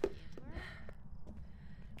 Camera?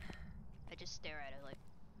 I just stare at it like,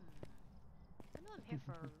 I know I'm here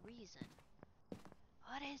for a reason.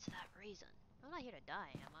 What is that reason? I'm not here to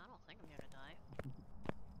die, am I? I don't think I'm here to die.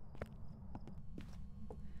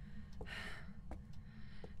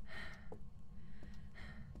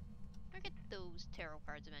 I'll get those tarot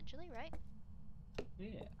cards eventually, right?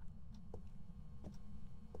 Yeah.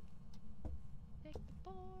 Pick the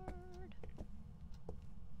board.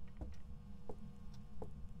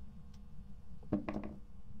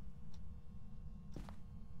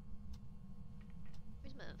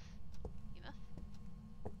 Where's Muff? You Muff?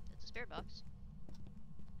 That's a spirit box.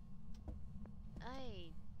 I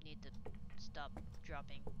need to stop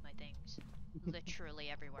dropping my things literally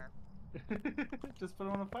everywhere. Just put it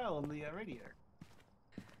on a file on the radiator.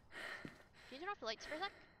 Can you turn off the lights for a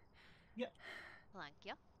sec? Yeah. Thank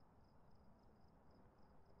you.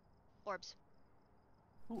 Orbs.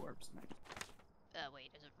 Who orbs next? Wait,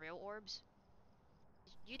 is it real orbs?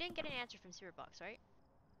 You didn't get an answer from Spirit Box, right?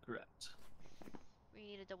 Correct. We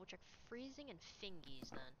need to double check freezing and fingies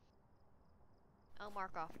then. I'll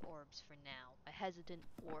mark off orbs for now. A hesitant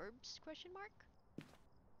orbs question mark?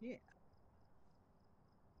 Yeah.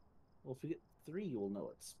 Well, if we get 3, you'll know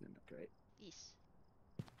it's mimic, right? Yes.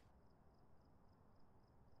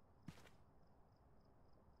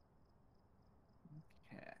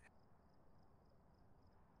 Okay.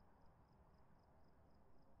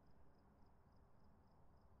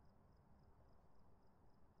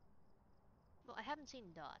 Well, I haven't seen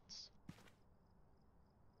dots.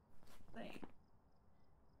 Dang.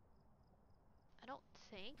 I don't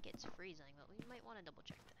think it's freezing, but we might want to double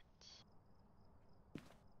check that.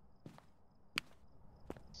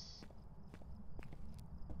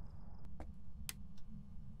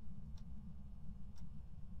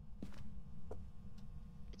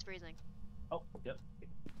 It's freezing. Oh, yep.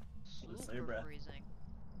 Super freezing.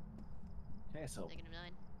 Okay, so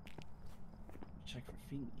 -9. check for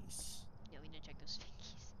fingies. Yeah, we need to check those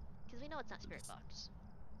fingies. Because we know it's not Spirit Box.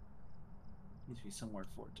 Needs to be somewhere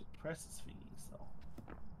for it to press its fingies, though.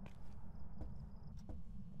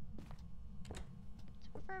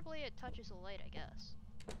 So preferably it touches the light, I guess.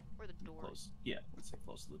 Or the door. Close. Yeah, let's say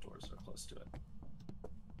close to the doors or close to it.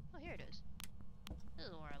 Oh, here it is. This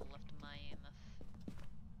is where I left my EMF.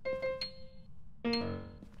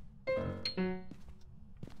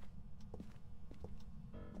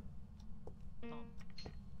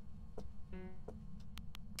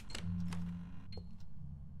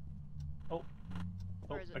 Oh. Oh,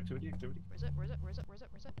 Where is it? activity. Where's it? Where's it? Where's it? Where's it?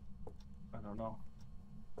 Where's it? I don't know.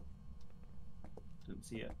 Didn't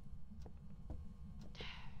see it.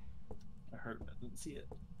 I heard it, didn't see it.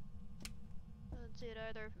 I didn't see it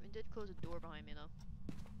either. It did close a door behind me, though.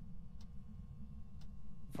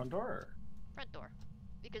 Front door? Or? Front door.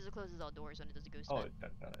 Because it closes all doors when it does a ghost Oh, hunt.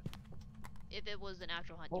 got it. If it was an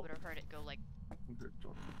actual hunt, you would have heard it go like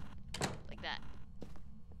that.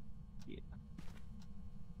 Yeah.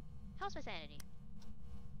 How's my sanity?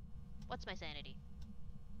 What's my sanity?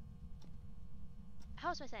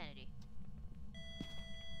 How's my sanity?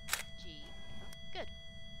 G. Oh, good.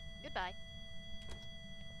 Goodbye.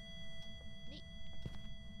 Neat.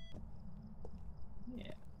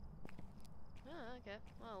 Yeah. Oh, okay.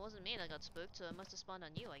 Well, it wasn't me that got spooked, so it must have spawned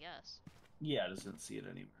on you, I guess. Yeah, I just didn't see it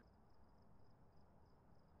anywhere.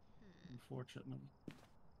 Hmm. Unfortunately.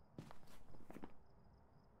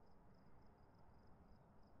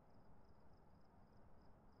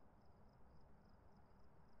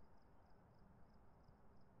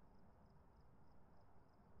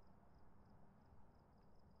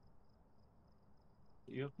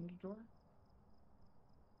 You open the door?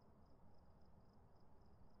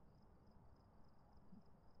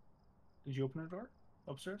 Did you open the door?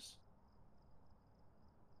 Upstairs?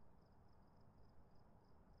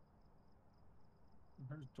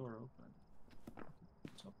 I heard the door open.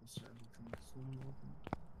 It's up the stairs. It's open.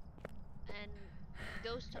 And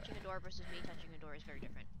ghost touching a door versus me touching a door is very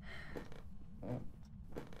different.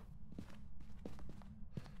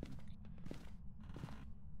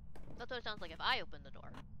 That's what it sounds like if I open the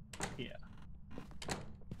door. Yeah.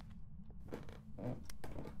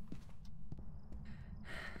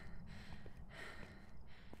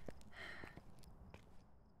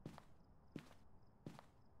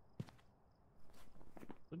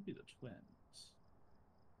 Would be the twins.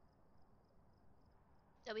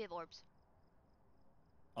 Oh, we have orbs.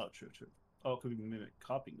 Oh, true. Oh, it could be mimic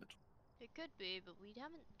copying the twins. It could be, but we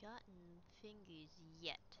haven't gotten thingies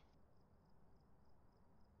yet.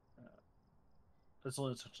 It's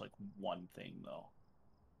only touch like one thing though.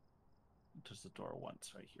 Just the door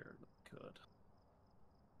once right here. Good.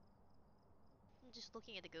 I'm just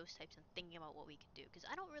looking at the ghost types and thinking about what we can do, because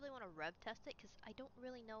I don't really want to rev test it, because I don't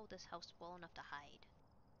really know this house well enough to hide.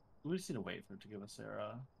 We just need to wait for it to give us their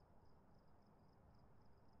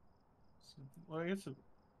well, I guess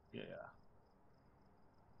yeah.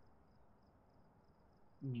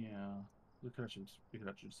 Yeah. We could actually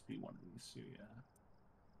just be one of these two, yeah.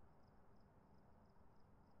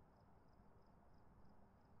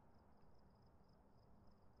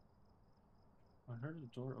 I heard the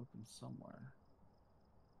door open somewhere.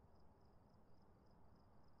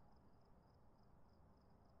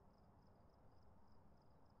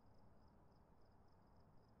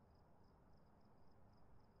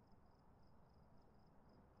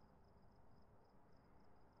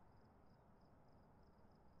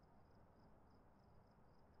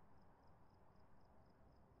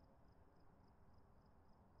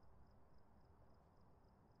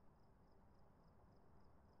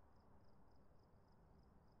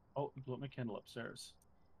 Oh, you blew up my candle upstairs.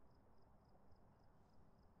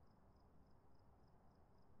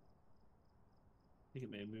 I think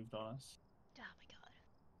it may have moved on us. Oh my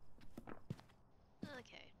god.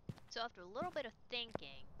 Okay, so after a little bit of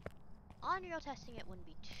thinking, on-real testing it wouldn't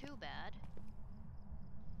be too bad.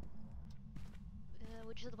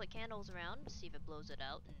 We just have to put candles around to see if it blows it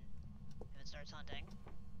out and if it starts hunting.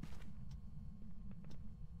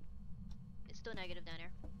 It's still negative down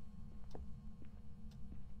here.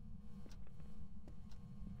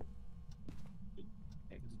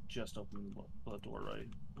 Yeah, because it just opened the door right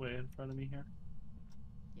way in front of me here.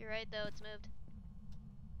 You're right though, it's moved.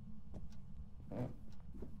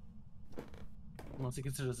 Unless he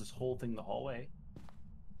considers this whole thing the hallway.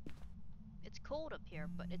 It's cold up here,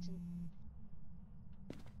 but it's in...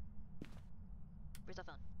 Where's that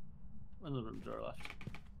phone? Another door left.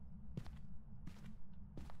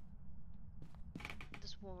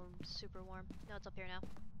 This warm, super warm. No, it's up here now.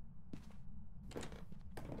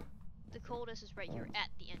 The coldest is right here at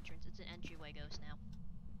the entrance. It's an entryway ghost now.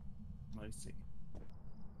 I see.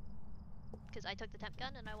 Because I took the temp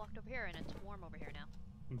gun and I walked over here and it's warm over here now.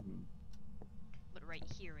 Mm-hmm. But right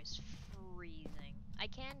here is freezing. I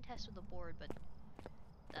can test with the board, but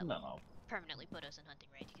that will permanently put us in hunting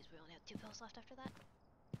range because we only have 2 pills left after that.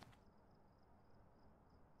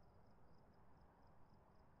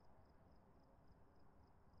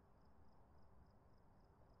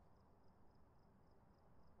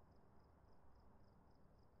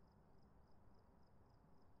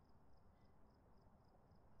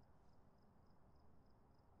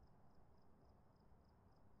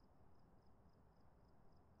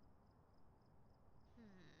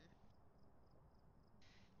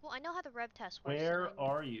 Well, I know how the rev test works. Where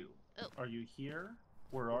are you? Oh. Are you here?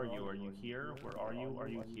 Where are you? Are you here? Where are you? Are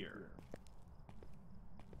you here?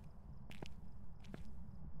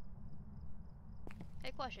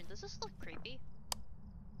 Hey, question. Does this look creepy?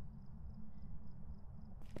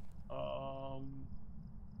 Oh,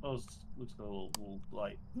 it looks like a little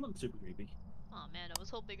light. Not super creepy. Oh man, I was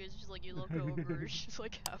hoping it was just like you look over, it's just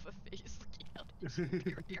like half a face looking out.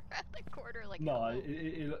 You're at the corner, like. No,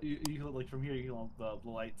 you like from here. You can the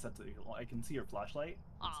light set to. I can see your flashlight.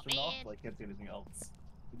 Oh turned man. off, but I can't see anything else.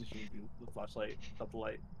 You just need the flashlight, not the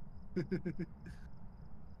light.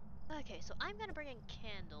 Okay, so I'm gonna bring in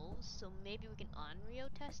candles, so maybe we can on-Rio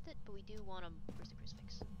test it, but we do want to. Where's the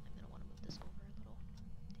crucifix? I'm gonna want to move this over a little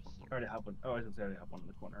to here. I already have one. Oh, I was gonna say I already have one in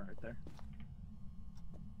the corner right there.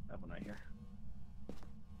 I have one right here.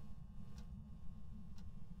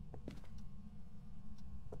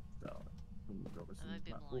 So, move over so it's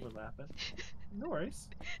not overlapping. No worries.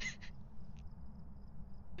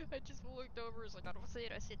 I just looked over, it's like, I don't see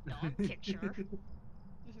it, I said dog picture.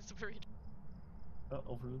 Oh,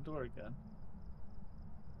 open the door again.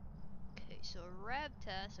 Okay, so a rab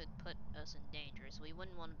test would put us in danger, so we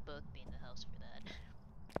wouldn't want to both be in the house for that.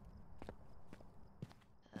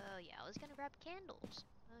 Oh yeah, I was gonna grab candles.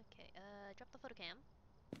 Okay, drop the photo cam.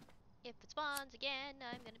 If it spawns again,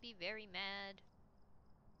 I'm gonna be very mad.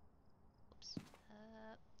 Oops.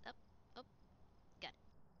 Up, up, got it.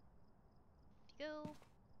 Go.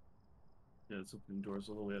 Yeah, it's opening doors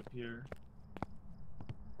all the way up here.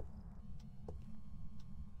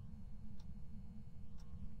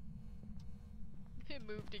 It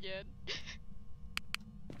moved again.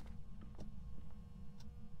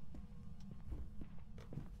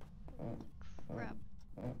 Holy crap.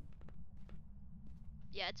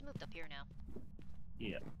 Yeah, it's moved up here now.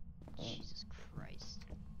 Yeah. Jesus Christ.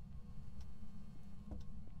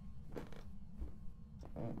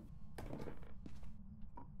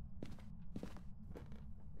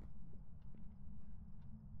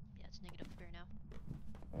 Yeah, it's negative up here now.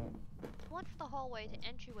 One for the hallway to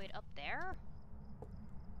entryway up there?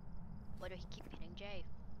 Why do he keep hitting J?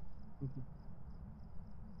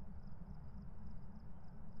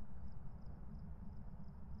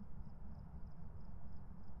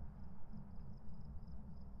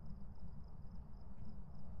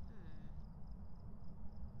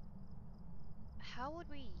 How would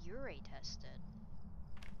we urate test it?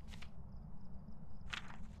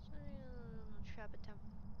 Trap attempt.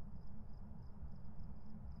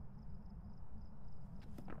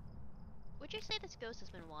 Would you say this ghost has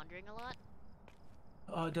been wandering a lot?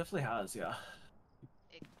 It definitely has, yeah.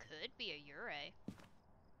 It could be a Ure.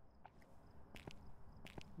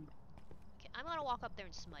 Okay, I'm gonna walk up there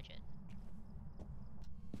and smudge it.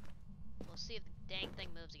 We'll see if the dang thing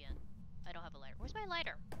moves again. I don't have a lighter. Where's my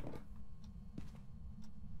lighter?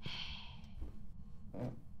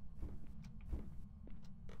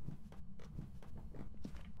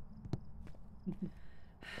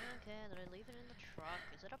 Okay, did I leave it in the truck?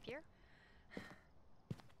 Is it up here?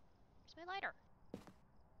 Where's my lighter?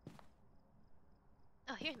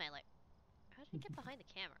 Oh, here's my light. How did I get behind the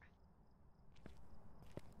camera?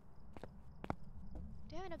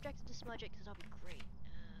 Do I have an objective to smudge it? Because that'll be great.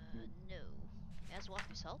 No. It has walk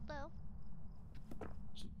through salt, though.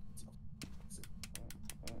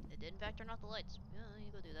 It did, in fact, turn off the lights. Yeah,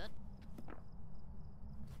 you go do that.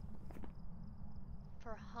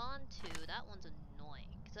 For Hantu, that one's annoying.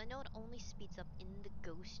 Because I know it only speeds up in the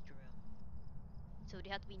ghost room. So you'd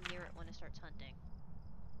have to be near it when it starts hunting.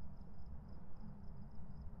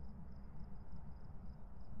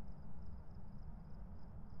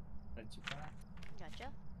 Right, you back.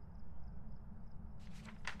 Gotcha.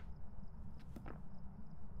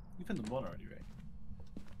 You found the one already, right?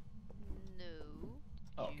 No.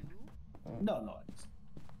 Oh, You? No, I just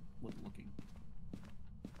wasn't looking.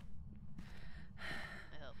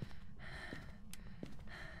 I hope.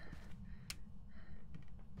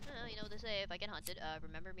 Well, you know what they say, if I get hunted,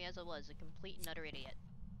 remember me as I was, a complete and utter idiot.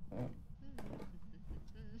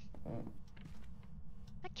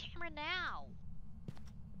 The camera now!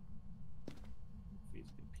 Face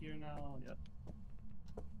up here now, yep.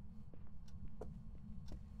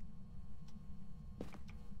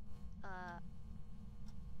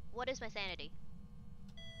 What is my sanity?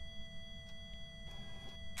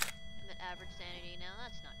 I'm at average sanity now,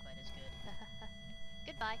 that's not quite as good.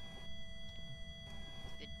 Goodbye.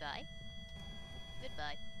 Goodbye.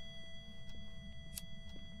 Goodbye.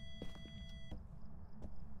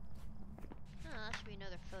 Oh, that should be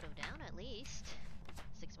another photo down at least.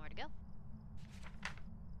 6 more to go.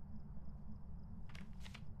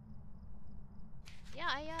 Yeah,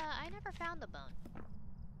 I never found the bone.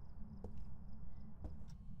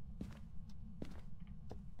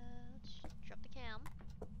 Let's drop the cam.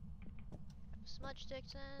 Grab smudge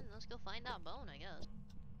sticks in. Let's go find that bone, I guess.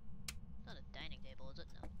 It's not a dining table, is it?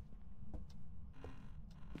 No.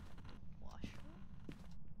 Washroom?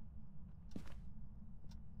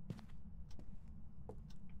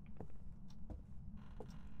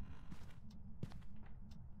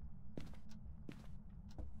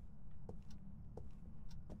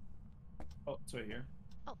 Oh, it's right here.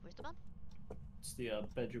 Oh, where's the bone? It's the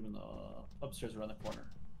bedroom in the upstairs around the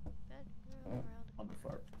corner. Bedroom around On the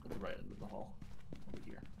far, at the right end of the hall. Over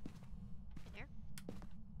here. in here?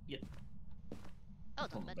 Yep. Oh,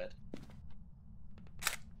 it's On on the the bed. bed.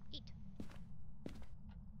 Eat.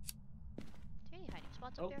 Is there any hiding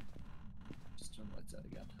spots Oh. up here? Just turn the lights out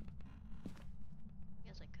again.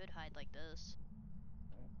 Guess I could hide like this.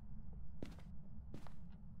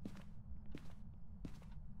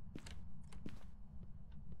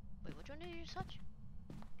 Wait, which one did you just touch?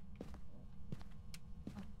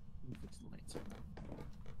 Let me fix the lights here now.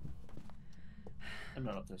 I'm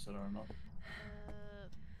not up there, so I don't know.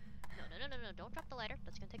 No, don't drop the ladder.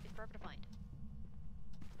 That's gonna take me forever to find.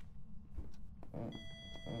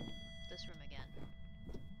 This room again.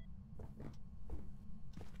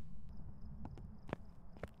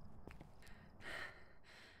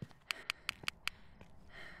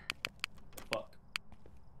 Fuck.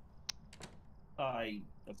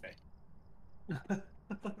 Okay.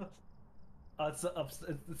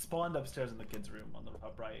 It's spawned upstairs in the kids' room on the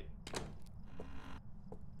top right.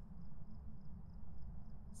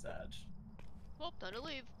 Sad. Well, time to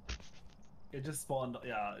leave. It just spawned.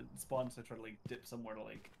 Yeah, it spawned to try to like dip somewhere to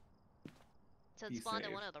like. So it Be spawned in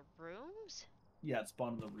safe. one of the rooms? Yeah, it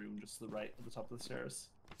spawned in the room just to the right at the top of the stairs.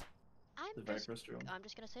 The very first room. I'm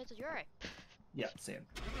just gonna say it's a Yurei. Yeah, same.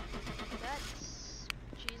 That's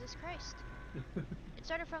Jesus Christ. It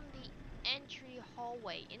started from the entry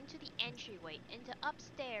hallway, into the entryway, into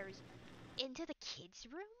upstairs, into the kids'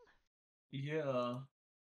 room? Yeah.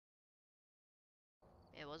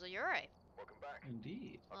 It was a Yurei.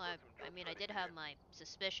 Indeed. Well, I mean, I did have my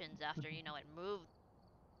suspicions after, you know, it moved.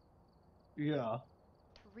 Yeah.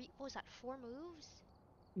 What was that, 4 moves?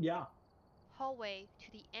 Yeah. Hallway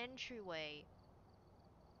to the entryway.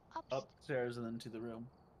 Upstairs and then to the room.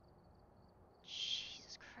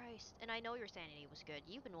 Jesus Christ. And I know your sanity was good.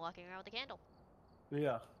 You've been walking around with a candle.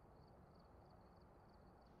 Yeah.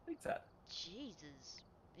 Thanks, that. Jesus.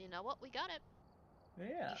 You know what? We got it.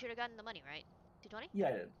 Yeah. You should have gotten the money, right? 220? Yeah,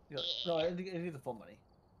 I did. Yeah. No, I need the full money.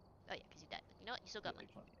 Oh yeah, because you died. But you know what? You still got money.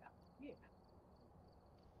 Yeah.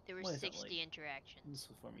 There were 60 interactions.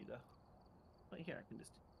 Useful for me, though. Right here, I can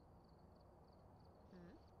just.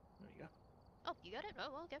 There you go. Oh, you got it? Oh,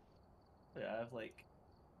 well, okay. Yeah, I have like.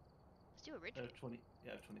 Let's do it, Rich. I have $20,000.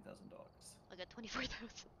 I got 24,000.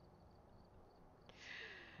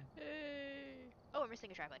 Hey. Oh, we're missing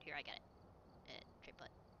a tripod. Here, I got it. Tripod.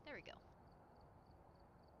 There we go.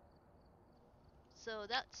 So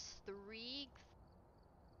that's 3.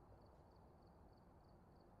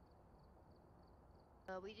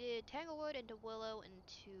 We did Tanglewood into Willow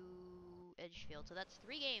into Edgefield. So that's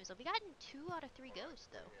 3 games. So we gotten 2 out of 3 ghosts,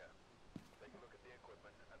 though.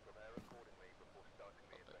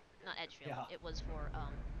 Not Edgefield. Yeah. It was for,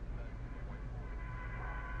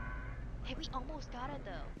 Hey, we almost got it,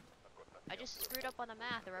 though. I just screwed up on the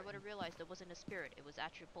math, or I would have realized it wasn't a spirit. It was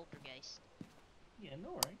actually a poltergeist. Yeah,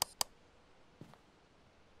 no worries.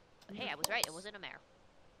 But hey, I was right. It wasn't a mare.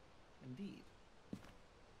 Indeed.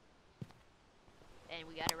 And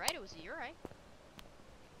we got it right. It was a Yurei.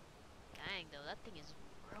 Dang, though. That thing is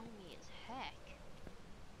roamy as heck.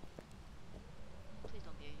 Please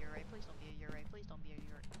don't be a Yurei. Please don't be a Yurei. Please don't be a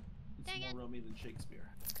Yurei. Dang it. It's more roamy than Shakespeare.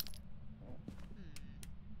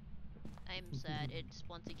 I'm sad. It's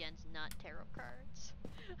once again not tarot cards.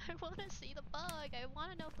 I want to see the bug. I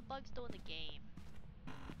want to know if the bug's still in the game.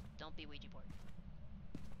 Don't be Ouija board.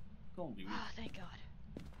 Don't be Ouija. Oh, thank God.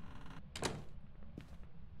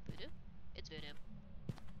 Voodoo? It's voodoo.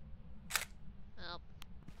 Well,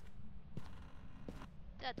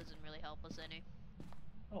 that doesn't really help us any.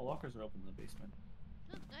 Oh, lockers are open in the basement.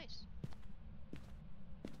 Oh, nice.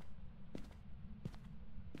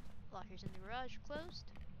 Lockers in the garage closed.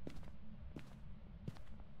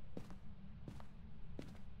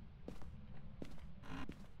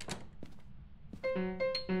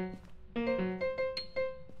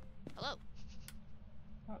 Hello.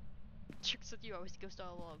 What? Tricks with you, I was the ghost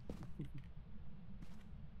all along.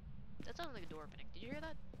 That sounded like a door opening. Did you hear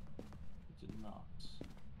that? It did not.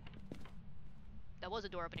 That was a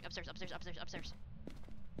door opening. Upstairs, upstairs, upstairs, upstairs.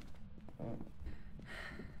 I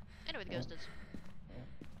know where the ghost is.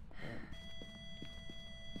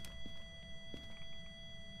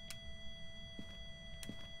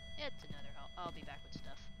 It's another I'll be back with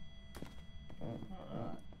stuff.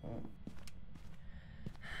 Alright.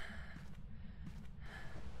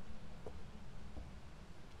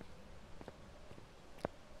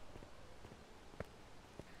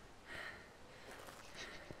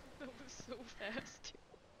 That was so fast.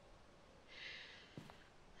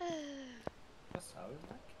 That's how it's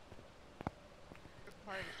like.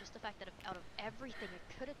 Part of it is just the fact that out of everything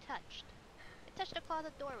it could have touched, it touched a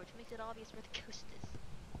closet door, which makes it obvious where the ghost is.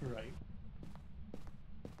 Right.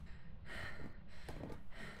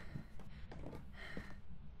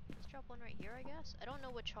 Let's drop one right here, I guess. I don't know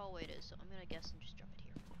which hallway it is, so I'm gonna guess and just drop it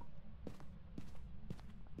here.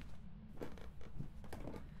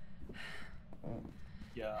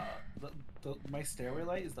 Yeah, my stairway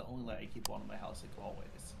light is the only light I keep on in my house, like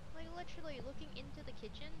always. Like literally looking into the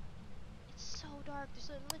kitchen, it's so dark. There's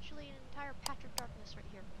literally an entire patch of darkness right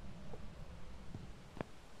here.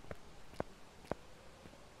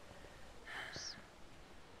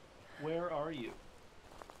 Where are you?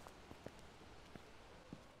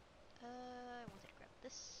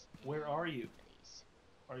 Where are you? Please.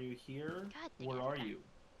 Are you here? God dang Where it. are you?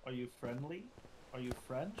 Are you friendly? Are you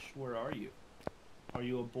French? Where are you? Are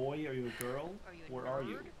you a boy? Are you a girl? Are you a Where nerd? are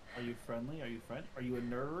you? Are you friendly? Are you French? Are you a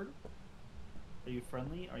nerd? Are you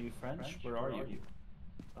friendly? Are you French? Where are you?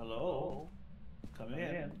 Hello? Come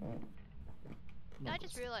in. I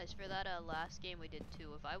just realized for that last game we did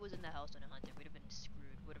too, if I was in the house on a hunter, we'd have been screwed.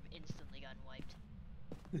 Would have instantly gotten wiped.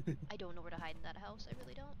 I don't know where to hide in that house. I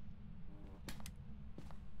really don't.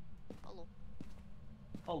 Hello.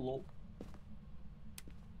 Hello.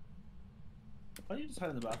 Why don't you just hide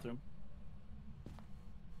in the bathroom?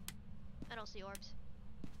 I don't see orbs.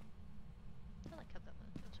 I like how that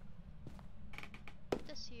moves. Put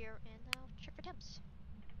this here, and now check for temps.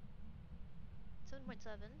 7.7,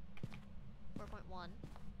 4.1,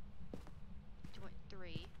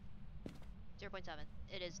 2.3, 0.7.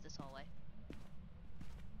 It is this hallway.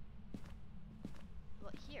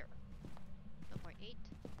 What here? 1.8.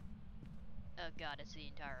 Oh god, it's the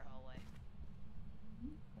entire hallway.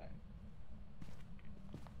 Okay.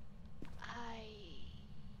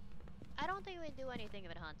 I don't think we can do anything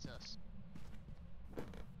if it hunts us.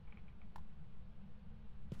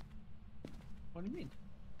 What do you mean?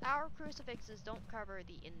 Our crucifixes don't cover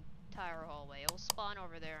the entire hallway. It will spawn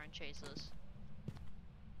over there and chase us.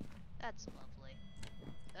 That's lovely.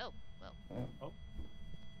 Oh, well. Oh.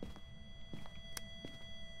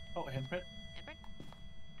 Oh, handprint? Handprint?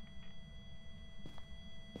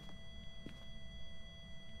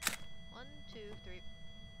 One, two, three.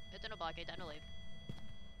 It's in a blockade, time to leave.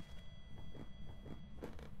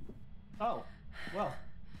 Oh, well.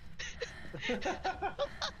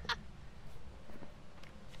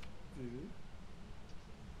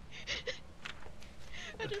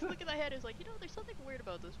 I just look in my head, it's like, you know, there's something weird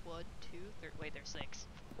about this. 1, 2, 3. Wait, there's 6.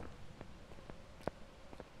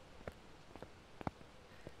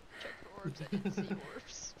 Check for orbs, I didn't see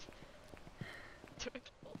orbs.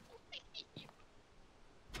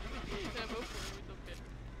 Yeah, move forward, it's okay.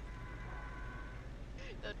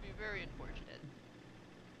 That'd be very unfortunate.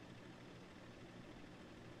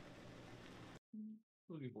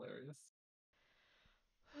 That would be hilarious.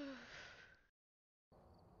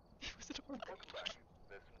 It was an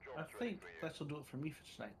I think that shall do it for me for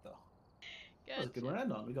tonight, though. That was a good Gotcha. one to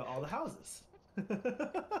end on. We got all the houses.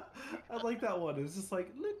 I like that one. It was just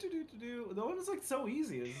like, do. The one was like so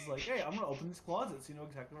easy. It's just like, hey, I'm gonna open these closets. You know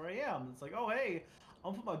exactly where I am. It's like, oh hey,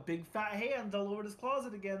 I'm gonna put my big fat hands all over this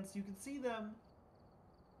closet again so you can see them.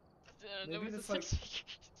 Maybe That was it's the like, 6 figures.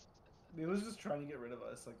 it was just trying to get rid of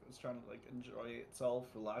us. Like it was trying to like enjoy itself,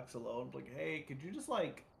 relax alone. Like, hey, could you just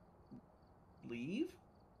like leave?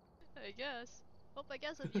 I guess. Oh, I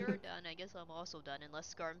guess if you're done, I guess I'm also done,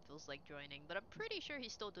 unless Scarm feels like joining. But I'm pretty sure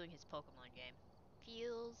he's still doing his Pokemon game.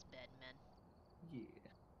 Feels Bedman. Yeah.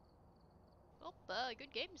 Oh,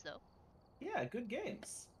 good games though. Yeah, good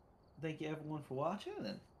games. Thank you everyone for watching,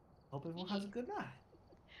 and hope everyone has a good night.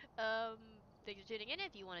 um, Thanks for tuning in.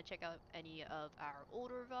 If you want to check out any of our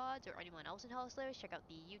older VODs or anyone else in Hollow Slayers, check out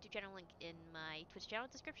the YouTube channel link in my Twitch channel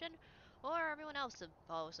description, or everyone else of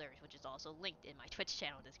Hollow Slayers, which is also linked in my Twitch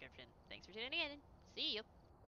channel description. Thanks for tuning in. See you.